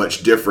sound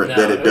much different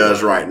than it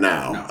does right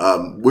now.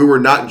 No. We were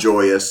not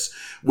joyous.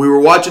 We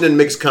were watching in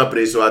mixed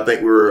company, so I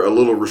think we were a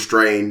little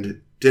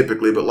restrained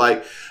typically.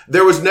 But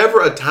there was never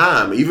a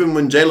time, even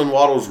when Jalen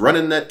Waddle's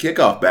running that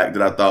kickoff back,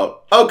 that I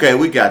thought, okay,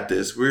 we got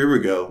this. Here we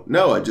go.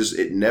 No,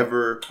 it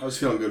never. I was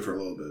feeling good for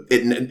a little bit.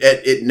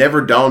 It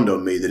never dawned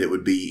on me that it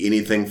would be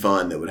anything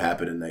fun that would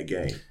happen in that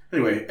game.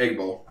 Anyway, Egg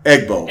Bowl.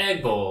 Egg Bowl.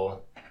 Egg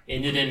Bowl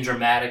ended in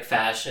dramatic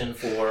fashion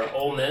for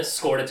Ole Miss.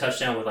 Scored a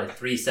touchdown with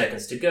 3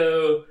 seconds to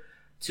go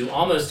to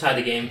almost tie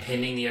the game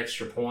pending the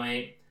extra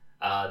point.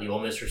 The Ole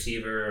Miss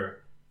receiver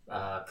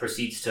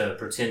proceeds to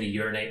pretend to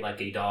urinate like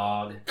a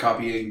dog.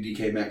 Copying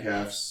DK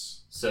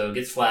Metcalf's. So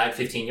gets flagged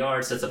 15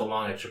 yards, sets up a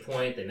long extra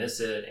point. They miss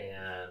it,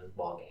 and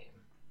ball game.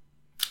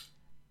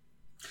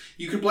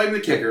 You could blame the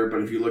kicker,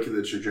 but if you look at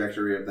the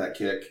trajectory of that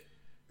kick,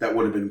 that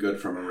would have been good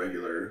from a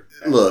regular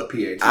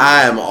PAT.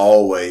 I am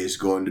always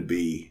going to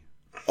be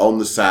on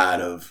the side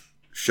of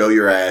show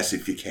your ass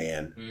if you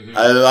can. Mm-hmm.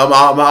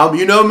 I'm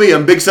you know me,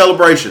 I'm big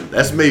celebration.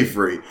 That's me,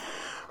 Free.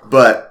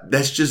 But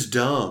that's just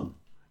dumb.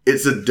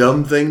 It's a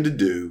dumb thing to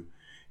do.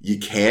 You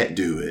can't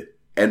do it.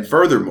 And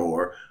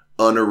furthermore,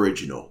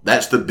 unoriginal.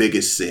 That's the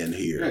biggest sin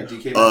here. Yeah,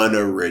 DK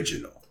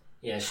unoriginal.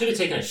 Yeah, should have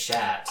taken a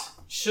shot.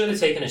 Should have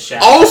taken a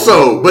shot.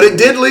 Also, but it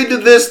did lead to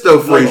this,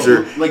 though,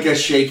 Freezer. Like a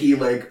shaky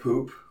leg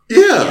poop.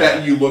 Yeah.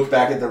 That you look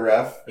back at the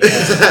ref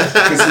because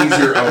he's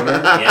your owner.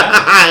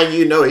 Yeah.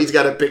 You know he's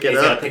got to pick it He's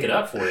got up. to pick it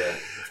up for you.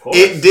 course.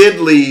 It did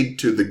lead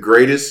to the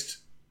greatest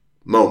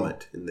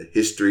moment in the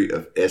history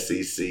of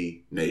SEC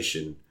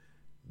Nation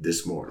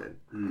this morning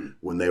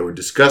when they were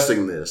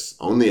discussing this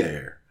on the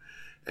air.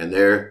 And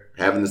they're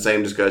having the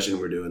same discussion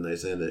we're doing. They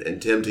said that,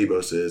 and Tim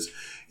Tebow says,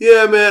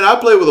 "Yeah, man, I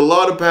play with a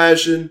lot of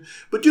passion,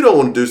 but you don't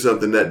want to do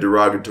something that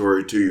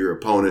derogatory to your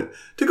opponent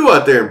to go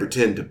out there and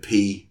pretend to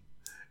pee."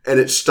 And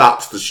it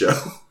stops the show.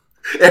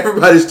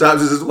 Everybody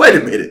stops and says, "Wait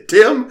a minute,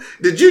 Tim,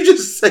 did you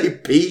just say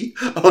pee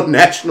on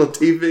national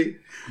TV?"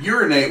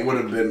 Urinate would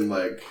have been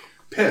like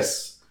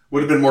piss.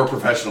 Would have been more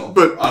professional.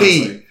 But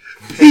honestly.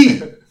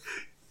 pee.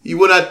 You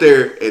went out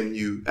there and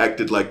you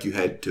acted like you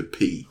had to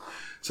pee.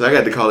 So I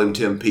got to call him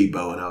Tim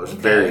Peebo, and I was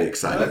very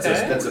excited.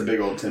 That's a big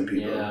old Tim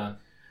Peebo.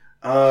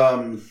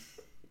 Yeah.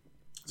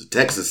 It's a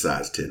Texas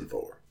size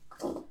 10-4.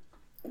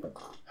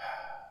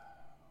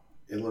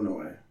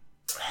 Illinois.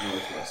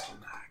 Northwestern.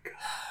 My God.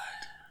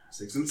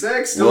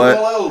 6-6. Still What?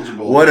 bowl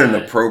eligible. What an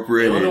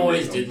appropriate Illinois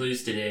ending. did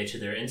lose today to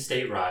their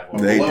in-state rival.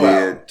 They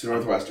Blowout did. to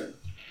Northwestern.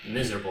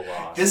 Miserable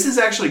loss. This is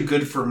actually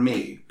good for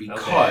me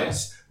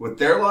because with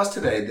their loss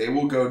today, they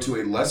will go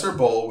to a lesser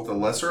bowl with a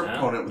lesser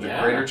opponent with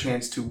a greater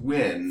chance to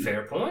win.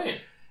 Fair point.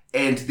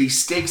 And the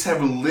stakes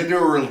have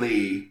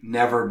literally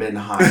never been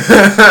higher.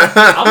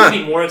 I'm going to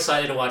be more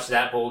excited to watch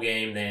that bowl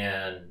game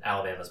than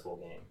Alabama's bowl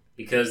game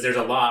because there's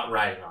a lot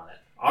riding on it.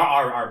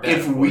 Our bet,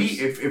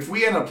 if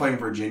we end up playing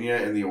Virginia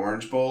in the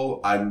Orange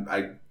Bowl, I'm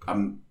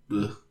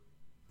ugh.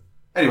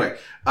 Anyway,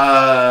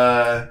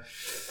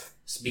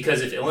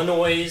 because if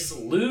Illinois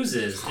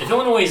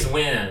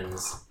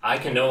wins, I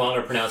can no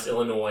longer pronounce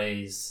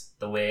Illinois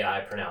the way I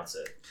pronounce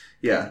it.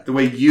 Yeah, the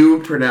way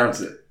you pronounce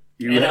it.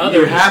 You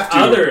have to.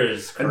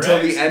 Others, correct.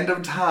 Until the end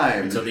of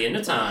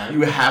time.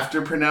 You have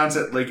to pronounce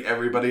it like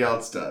everybody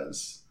else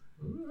does.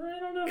 I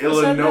don't know if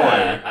Illinois. I said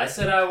that. I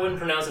said I wouldn't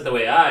pronounce it the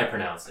way I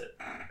pronounce it.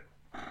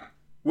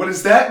 What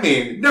does that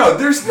mean? No,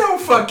 there's no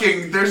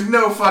fucking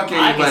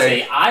I can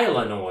say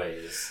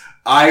Illinois.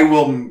 I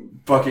will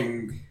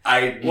fucking...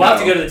 We'll have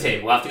to go to the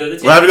tape. We'll have to go to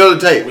the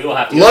tape. We will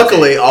have to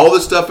Luckily, all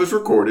this stuff is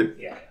recorded.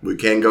 Yeah. We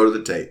can go to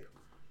the tape.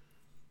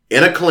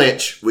 In a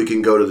clinch, we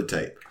can go to the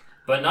tape.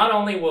 But not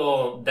only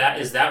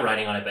is that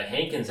writing on it, but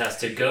Hankins has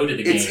to go to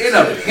the game. It's in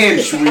a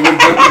pinch we would go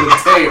to the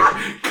tape.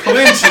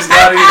 Clinch is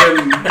not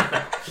even...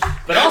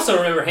 But also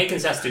remember,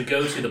 Hankins has to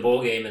go to the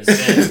bowl game and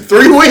spend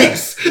 3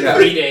 weeks.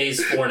 3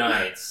 days, 4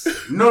 nights.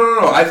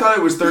 No. I thought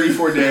it was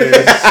 34 days.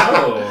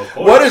 Oh, of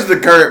course. What is the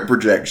current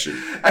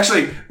projection?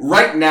 Actually,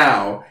 right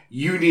now,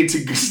 you need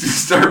to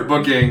start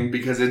booking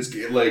because it's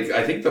like,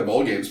 I think the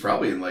bowl game's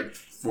probably in like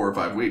 4 or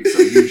 5 weeks.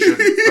 So you should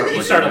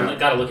start looking.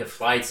 Got to look at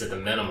flights at the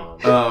minimum.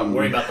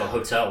 Worry about the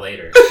hotel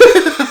later.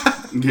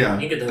 Yeah.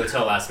 You can get the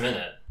hotel last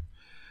minute.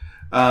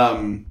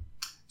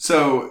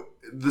 So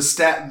the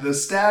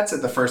stats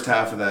at the first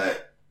half of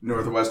that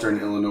Northwestern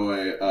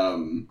Illinois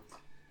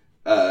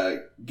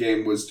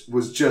game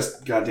was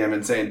just goddamn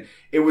insane.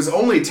 It was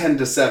only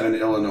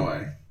 10-7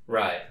 Illinois.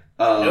 Right.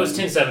 It was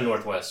 10-7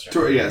 Northwestern.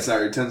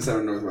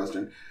 10-7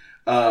 Northwestern.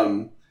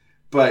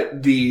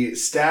 But the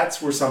stats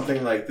were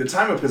something like the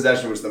time of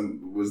possession was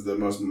the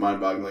most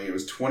mind-boggling. It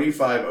was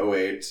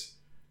 25-08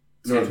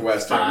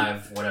 Northwestern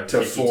 5, whatever, to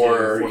 52,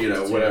 4,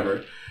 452.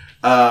 Whatever.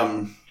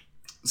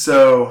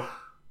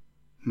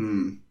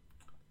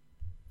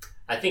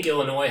 I think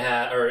Illinois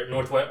had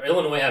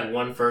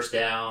 1 first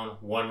down,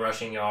 1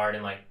 rushing yard,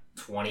 and like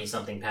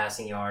 20-something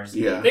passing yards.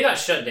 Yeah. They got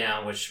shut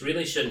down, which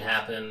really shouldn't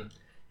happen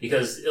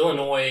because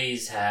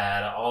Illinois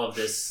had all of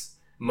this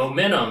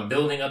momentum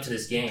building up to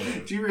this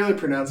game. Do you really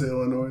pronounce it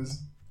Illinois?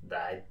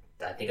 I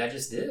think I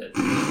just did.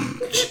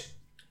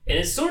 And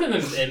it's sort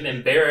of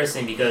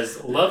embarrassing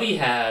because Lovey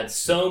had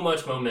so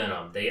much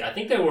momentum. I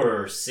think they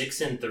were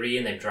 6-3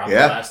 and they've dropped the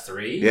last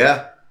 3.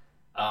 Yeah.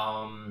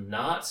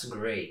 Not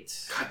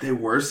great. God, they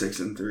were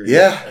 6-3.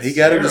 Yeah, That's he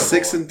got terrible. him to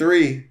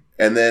 6-3,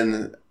 and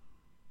then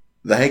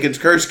the Hankins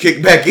curse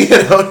kicked back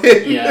in on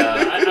him.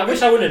 Yeah, I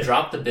wish I wouldn't have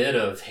dropped the bit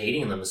of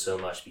hating them so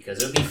much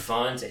because it would be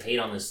fun to hate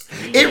on this.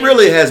 It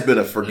really has been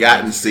a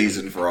forgotten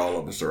season for all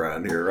of us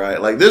around here, right?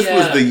 Like this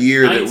was the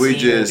year that we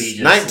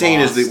 19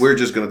 is that we're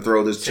just going to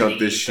throw this chunk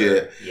this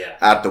shit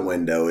out the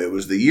window. It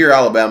was the year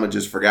Alabama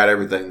just forgot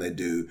everything they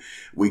do.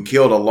 We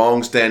killed a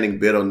long-standing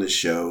bit on this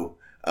show.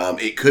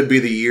 It could be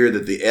the year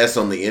that the S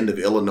on the end of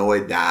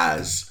Illinois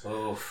dies.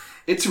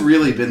 Oof. It's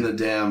really been the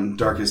damn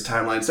darkest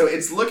timeline. So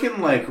it's looking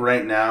like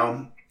right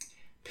now,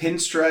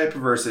 Pinstripe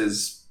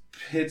versus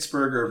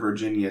Pittsburgh or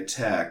Virginia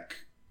Tech,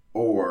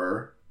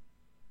 or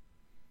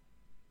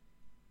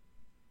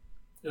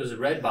it was a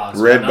Redbox.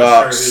 Red I'm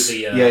Box. not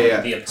sure who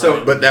the opponent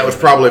So, but that was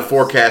probably was.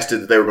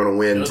 forecasted that they were going to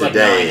win It was like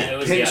today. 9, it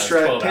was,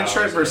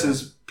 Pinstripe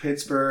versus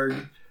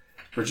Pittsburgh,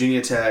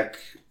 Virginia Tech,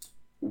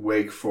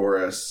 Wake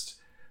Forest,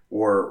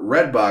 or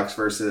Redbox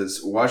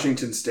versus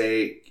Washington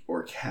State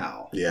or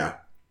Cal. Yeah.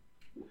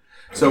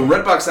 So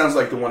Redbox sounds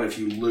like the one if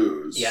you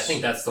lose. Yeah, I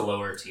think that's the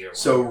lower tier one.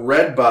 So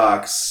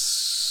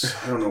Redbox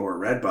Redbox. I don't know where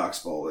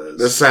Redbox Bowl is.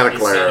 The Santa It's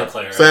Clara.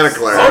 Santa Santa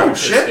Clara. Clara. Oh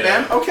shit,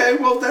 man. Okay,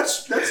 well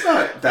that's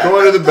not that.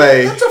 Going to the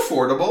Bay. That's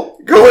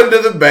affordable. Going to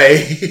the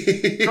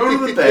Bay. Go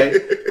to the Bay.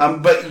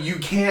 But you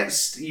can't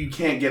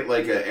get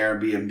like an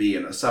Airbnb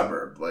in a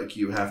suburb. Like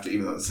you have to,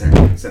 even though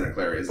Santa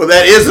Clara is. Well,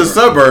 that is a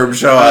suburb,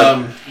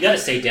 Sean. You gotta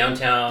stay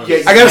downtown.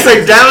 Yeah, I gotta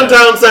say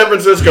downtown San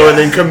Francisco and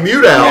then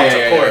commute out.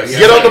 Of course.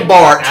 Get on the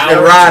BART and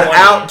Hour ride 20.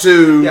 out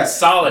to. Yeah.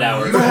 Solid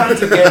hours. You have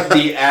to get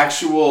the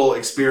actual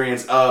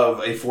experience of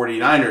a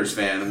 49ers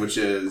fan, which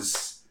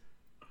is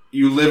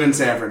you live in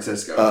San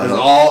Francisco. Because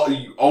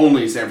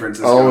only San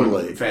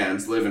Francisco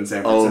fans live in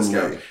San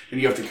Francisco.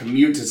 And you have to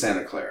commute to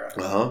Santa Clara.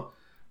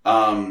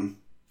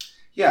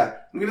 Yeah,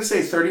 I'm going to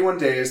say 31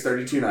 days,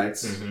 32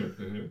 nights.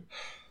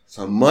 It's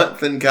a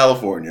month in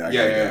California.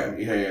 Yeah.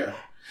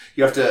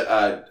 You have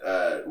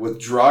to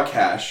withdraw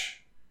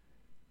cash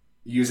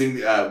using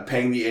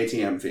paying the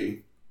ATM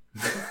fee.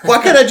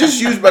 Why can't I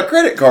just use my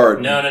credit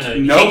card? No.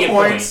 You No can't get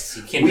points.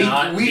 You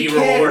cannot We be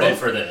can't- rewarded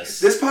for this.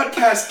 This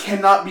podcast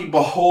cannot be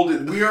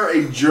beholden. We are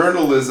a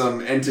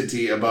journalism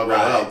entity above all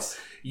else.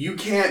 You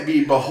can't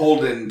be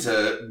beholden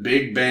to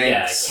big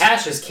banks. Yeah,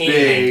 cash is king,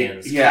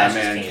 Hankins.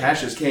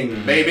 Cash is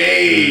king,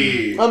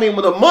 baby. I mean,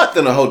 with a month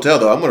in a hotel,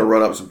 though, I'm going to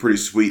run up some pretty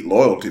sweet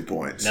loyalty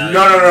points. No.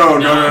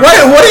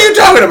 Wait, what are you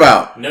talking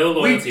about? No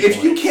loyalty If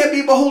points. you can't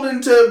be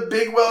beholden to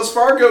big Wells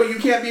Fargo, you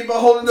can't be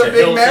beholden to big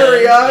Hilton,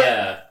 Marriott.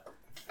 Yeah.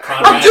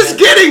 I'm just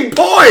getting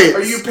points.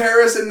 Are you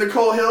Paris and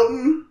Nicole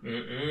Hilton?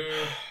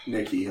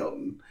 Nikki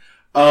Hilton.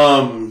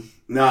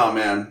 No,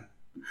 man.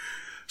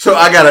 So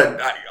I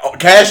got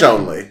cash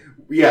only.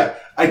 Yeah,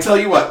 I tell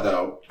you what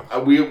though,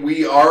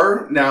 we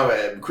are now.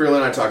 Krill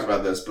and I talked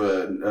about this,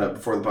 but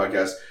before the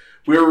podcast,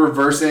 we are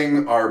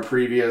reversing our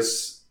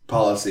previous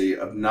policy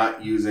of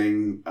not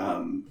using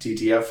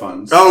TTF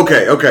funds. Oh,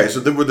 okay. So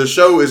the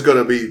show is going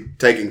to be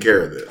taking care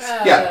of this.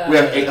 Yeah, we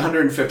have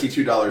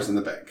 $852 in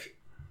the bank.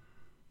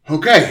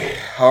 Okay,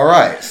 all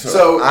right.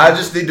 So I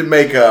just need to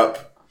make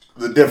up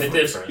the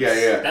difference.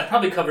 Yeah. That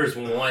probably covers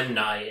one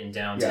night in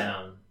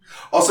downtown.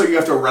 Also, you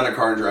have to rent a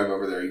car and drive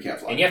over there. You can't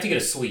fly. And you have to get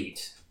a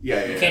suite.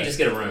 Yeah. You can't just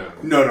get a room.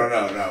 No.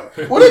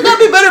 Wouldn't that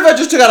be better if I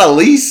just took out a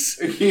lease?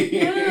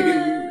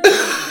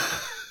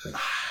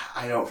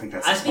 I don't think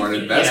that's a smart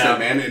investment,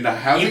 man. In the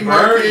housing you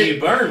market,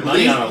 burn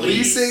money on a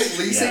lease.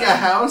 Leasing a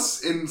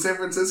house in San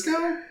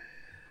Francisco,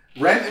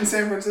 rent in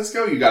San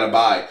Francisco, you got to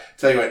buy.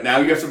 Tell you what, now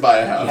you have to buy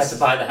a house. You have to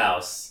buy the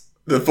house.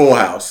 The full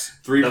house.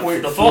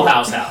 The full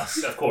house,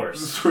 of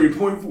course.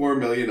 $3.4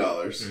 million.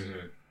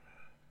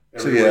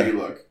 Everywhere you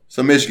look.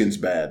 So Michigan's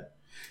bad.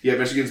 Yeah,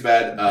 Michigan's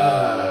bad.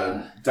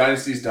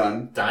 Dynasty's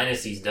done.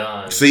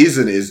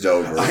 Season is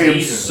over. I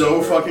am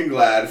so fucking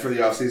glad for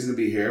the offseason to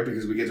be here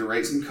because we get to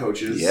rate some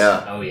coaches.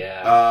 Yeah. Oh,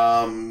 yeah.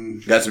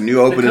 Got some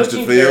new openings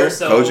to fill.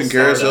 Coaching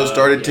carousel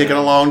started ticking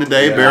along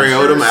today. Yeah. Barry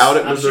Odom out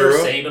at Missouri. I'm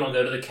sure Saban will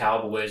go to the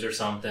Cowboys or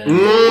something.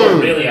 We'll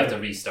really have to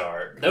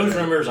restart. Those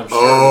rumors, I'm sure,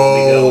 will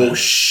be going. Oh,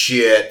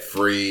 shit,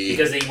 free.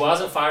 Because he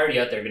wasn't fired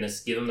yet. They're going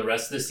to give him the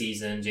rest of the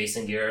season.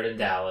 Jason Garrett in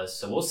Dallas.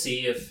 So we'll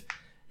see if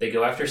they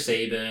go after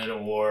Saban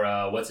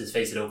or what's his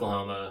face at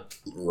Oklahoma.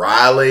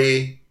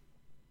 Riley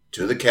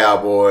to the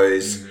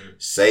Cowboys.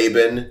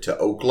 Saban to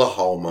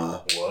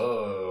Oklahoma.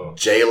 Whoa.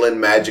 Jalen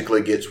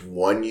magically gets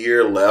 1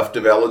 year left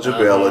of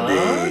eligibility.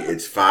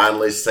 It's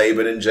finally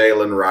Saban and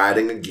Jalen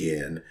riding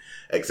again.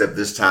 Except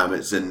this time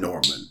it's in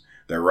Norman.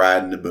 They're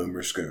riding the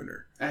Boomer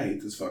Schooner. I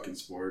hate this fucking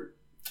sport.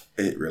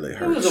 It really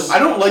hurts. I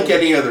don't like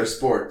any other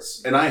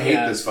sports. And I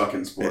hate this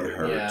fucking sport. It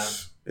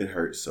hurts. Yeah. It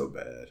hurts so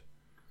bad.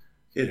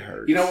 It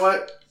hurts. You know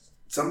what?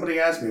 Somebody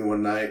asked me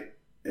one night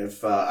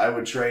if I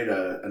would trade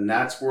a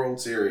Nats World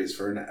Series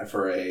for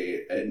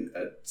a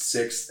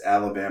sixth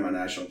Alabama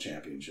national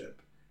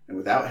championship, and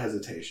without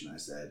hesitation, I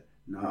said,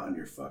 "Not on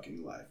your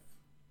fucking life.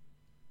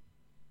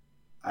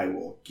 I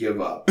will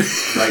give up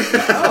right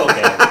now."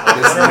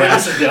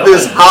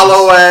 This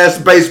hollow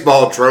ass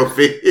baseball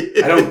trophy.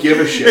 I don't give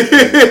a shit.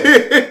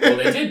 Well,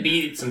 they did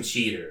beat some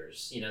cheaters.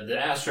 You know, the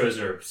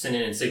Astros are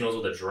sending in signals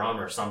with a drum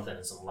or something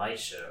and some light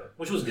show,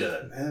 which was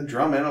good. And a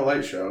drum and a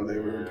light show. They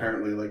were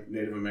apparently like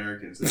Native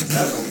Americans. Is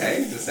that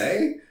okay to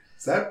say?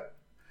 Is that?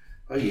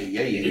 Oh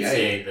yeah. You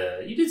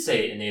did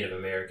say Native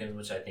Americans,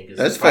 which I think is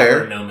that's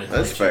fair.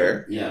 That's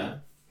fair. Yeah.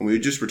 We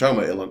just were talking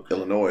about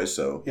Illinois,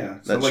 so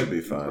that should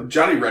be fine.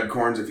 Johnny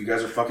Redcorns, if you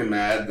guys are fucking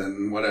mad,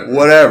 then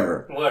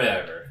whatever.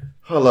 Whatever.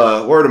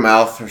 Well, word of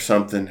mouth or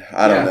something.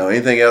 I don't know.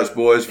 Anything else,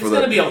 boys? It's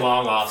going to be a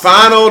long off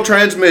final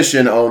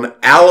transmission on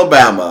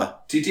Alabama.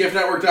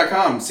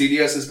 TTFnetwork.com.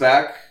 CDS is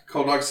back.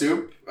 Cold Dog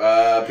Soup.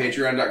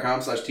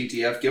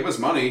 Patreon.com/TTF. Give us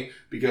money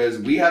because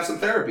we have some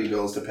therapy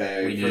bills to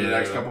pay for the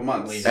next couple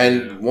months.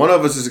 And one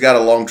of us has got a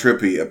long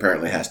trip he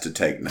apparently has to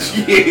take now.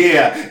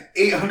 Yeah.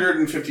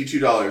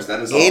 $852.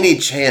 That is all. Any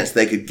chance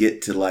they could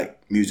get to like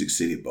Music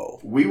City Bowl?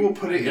 We will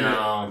put it in.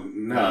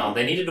 No.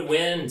 They needed to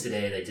win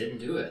today. They didn't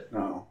do it.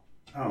 No.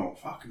 Oh,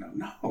 fuck no.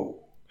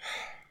 No.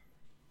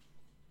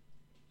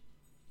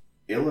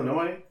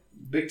 Illinois?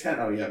 Big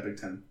Ten? Oh, yeah, Big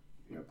Ten.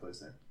 You got a place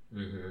there.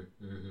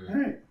 All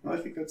right. Well, I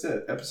think that's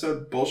it.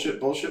 Episode bullshit,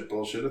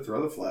 to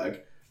throw the flag.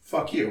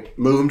 Fuck you.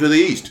 Move him to the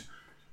East.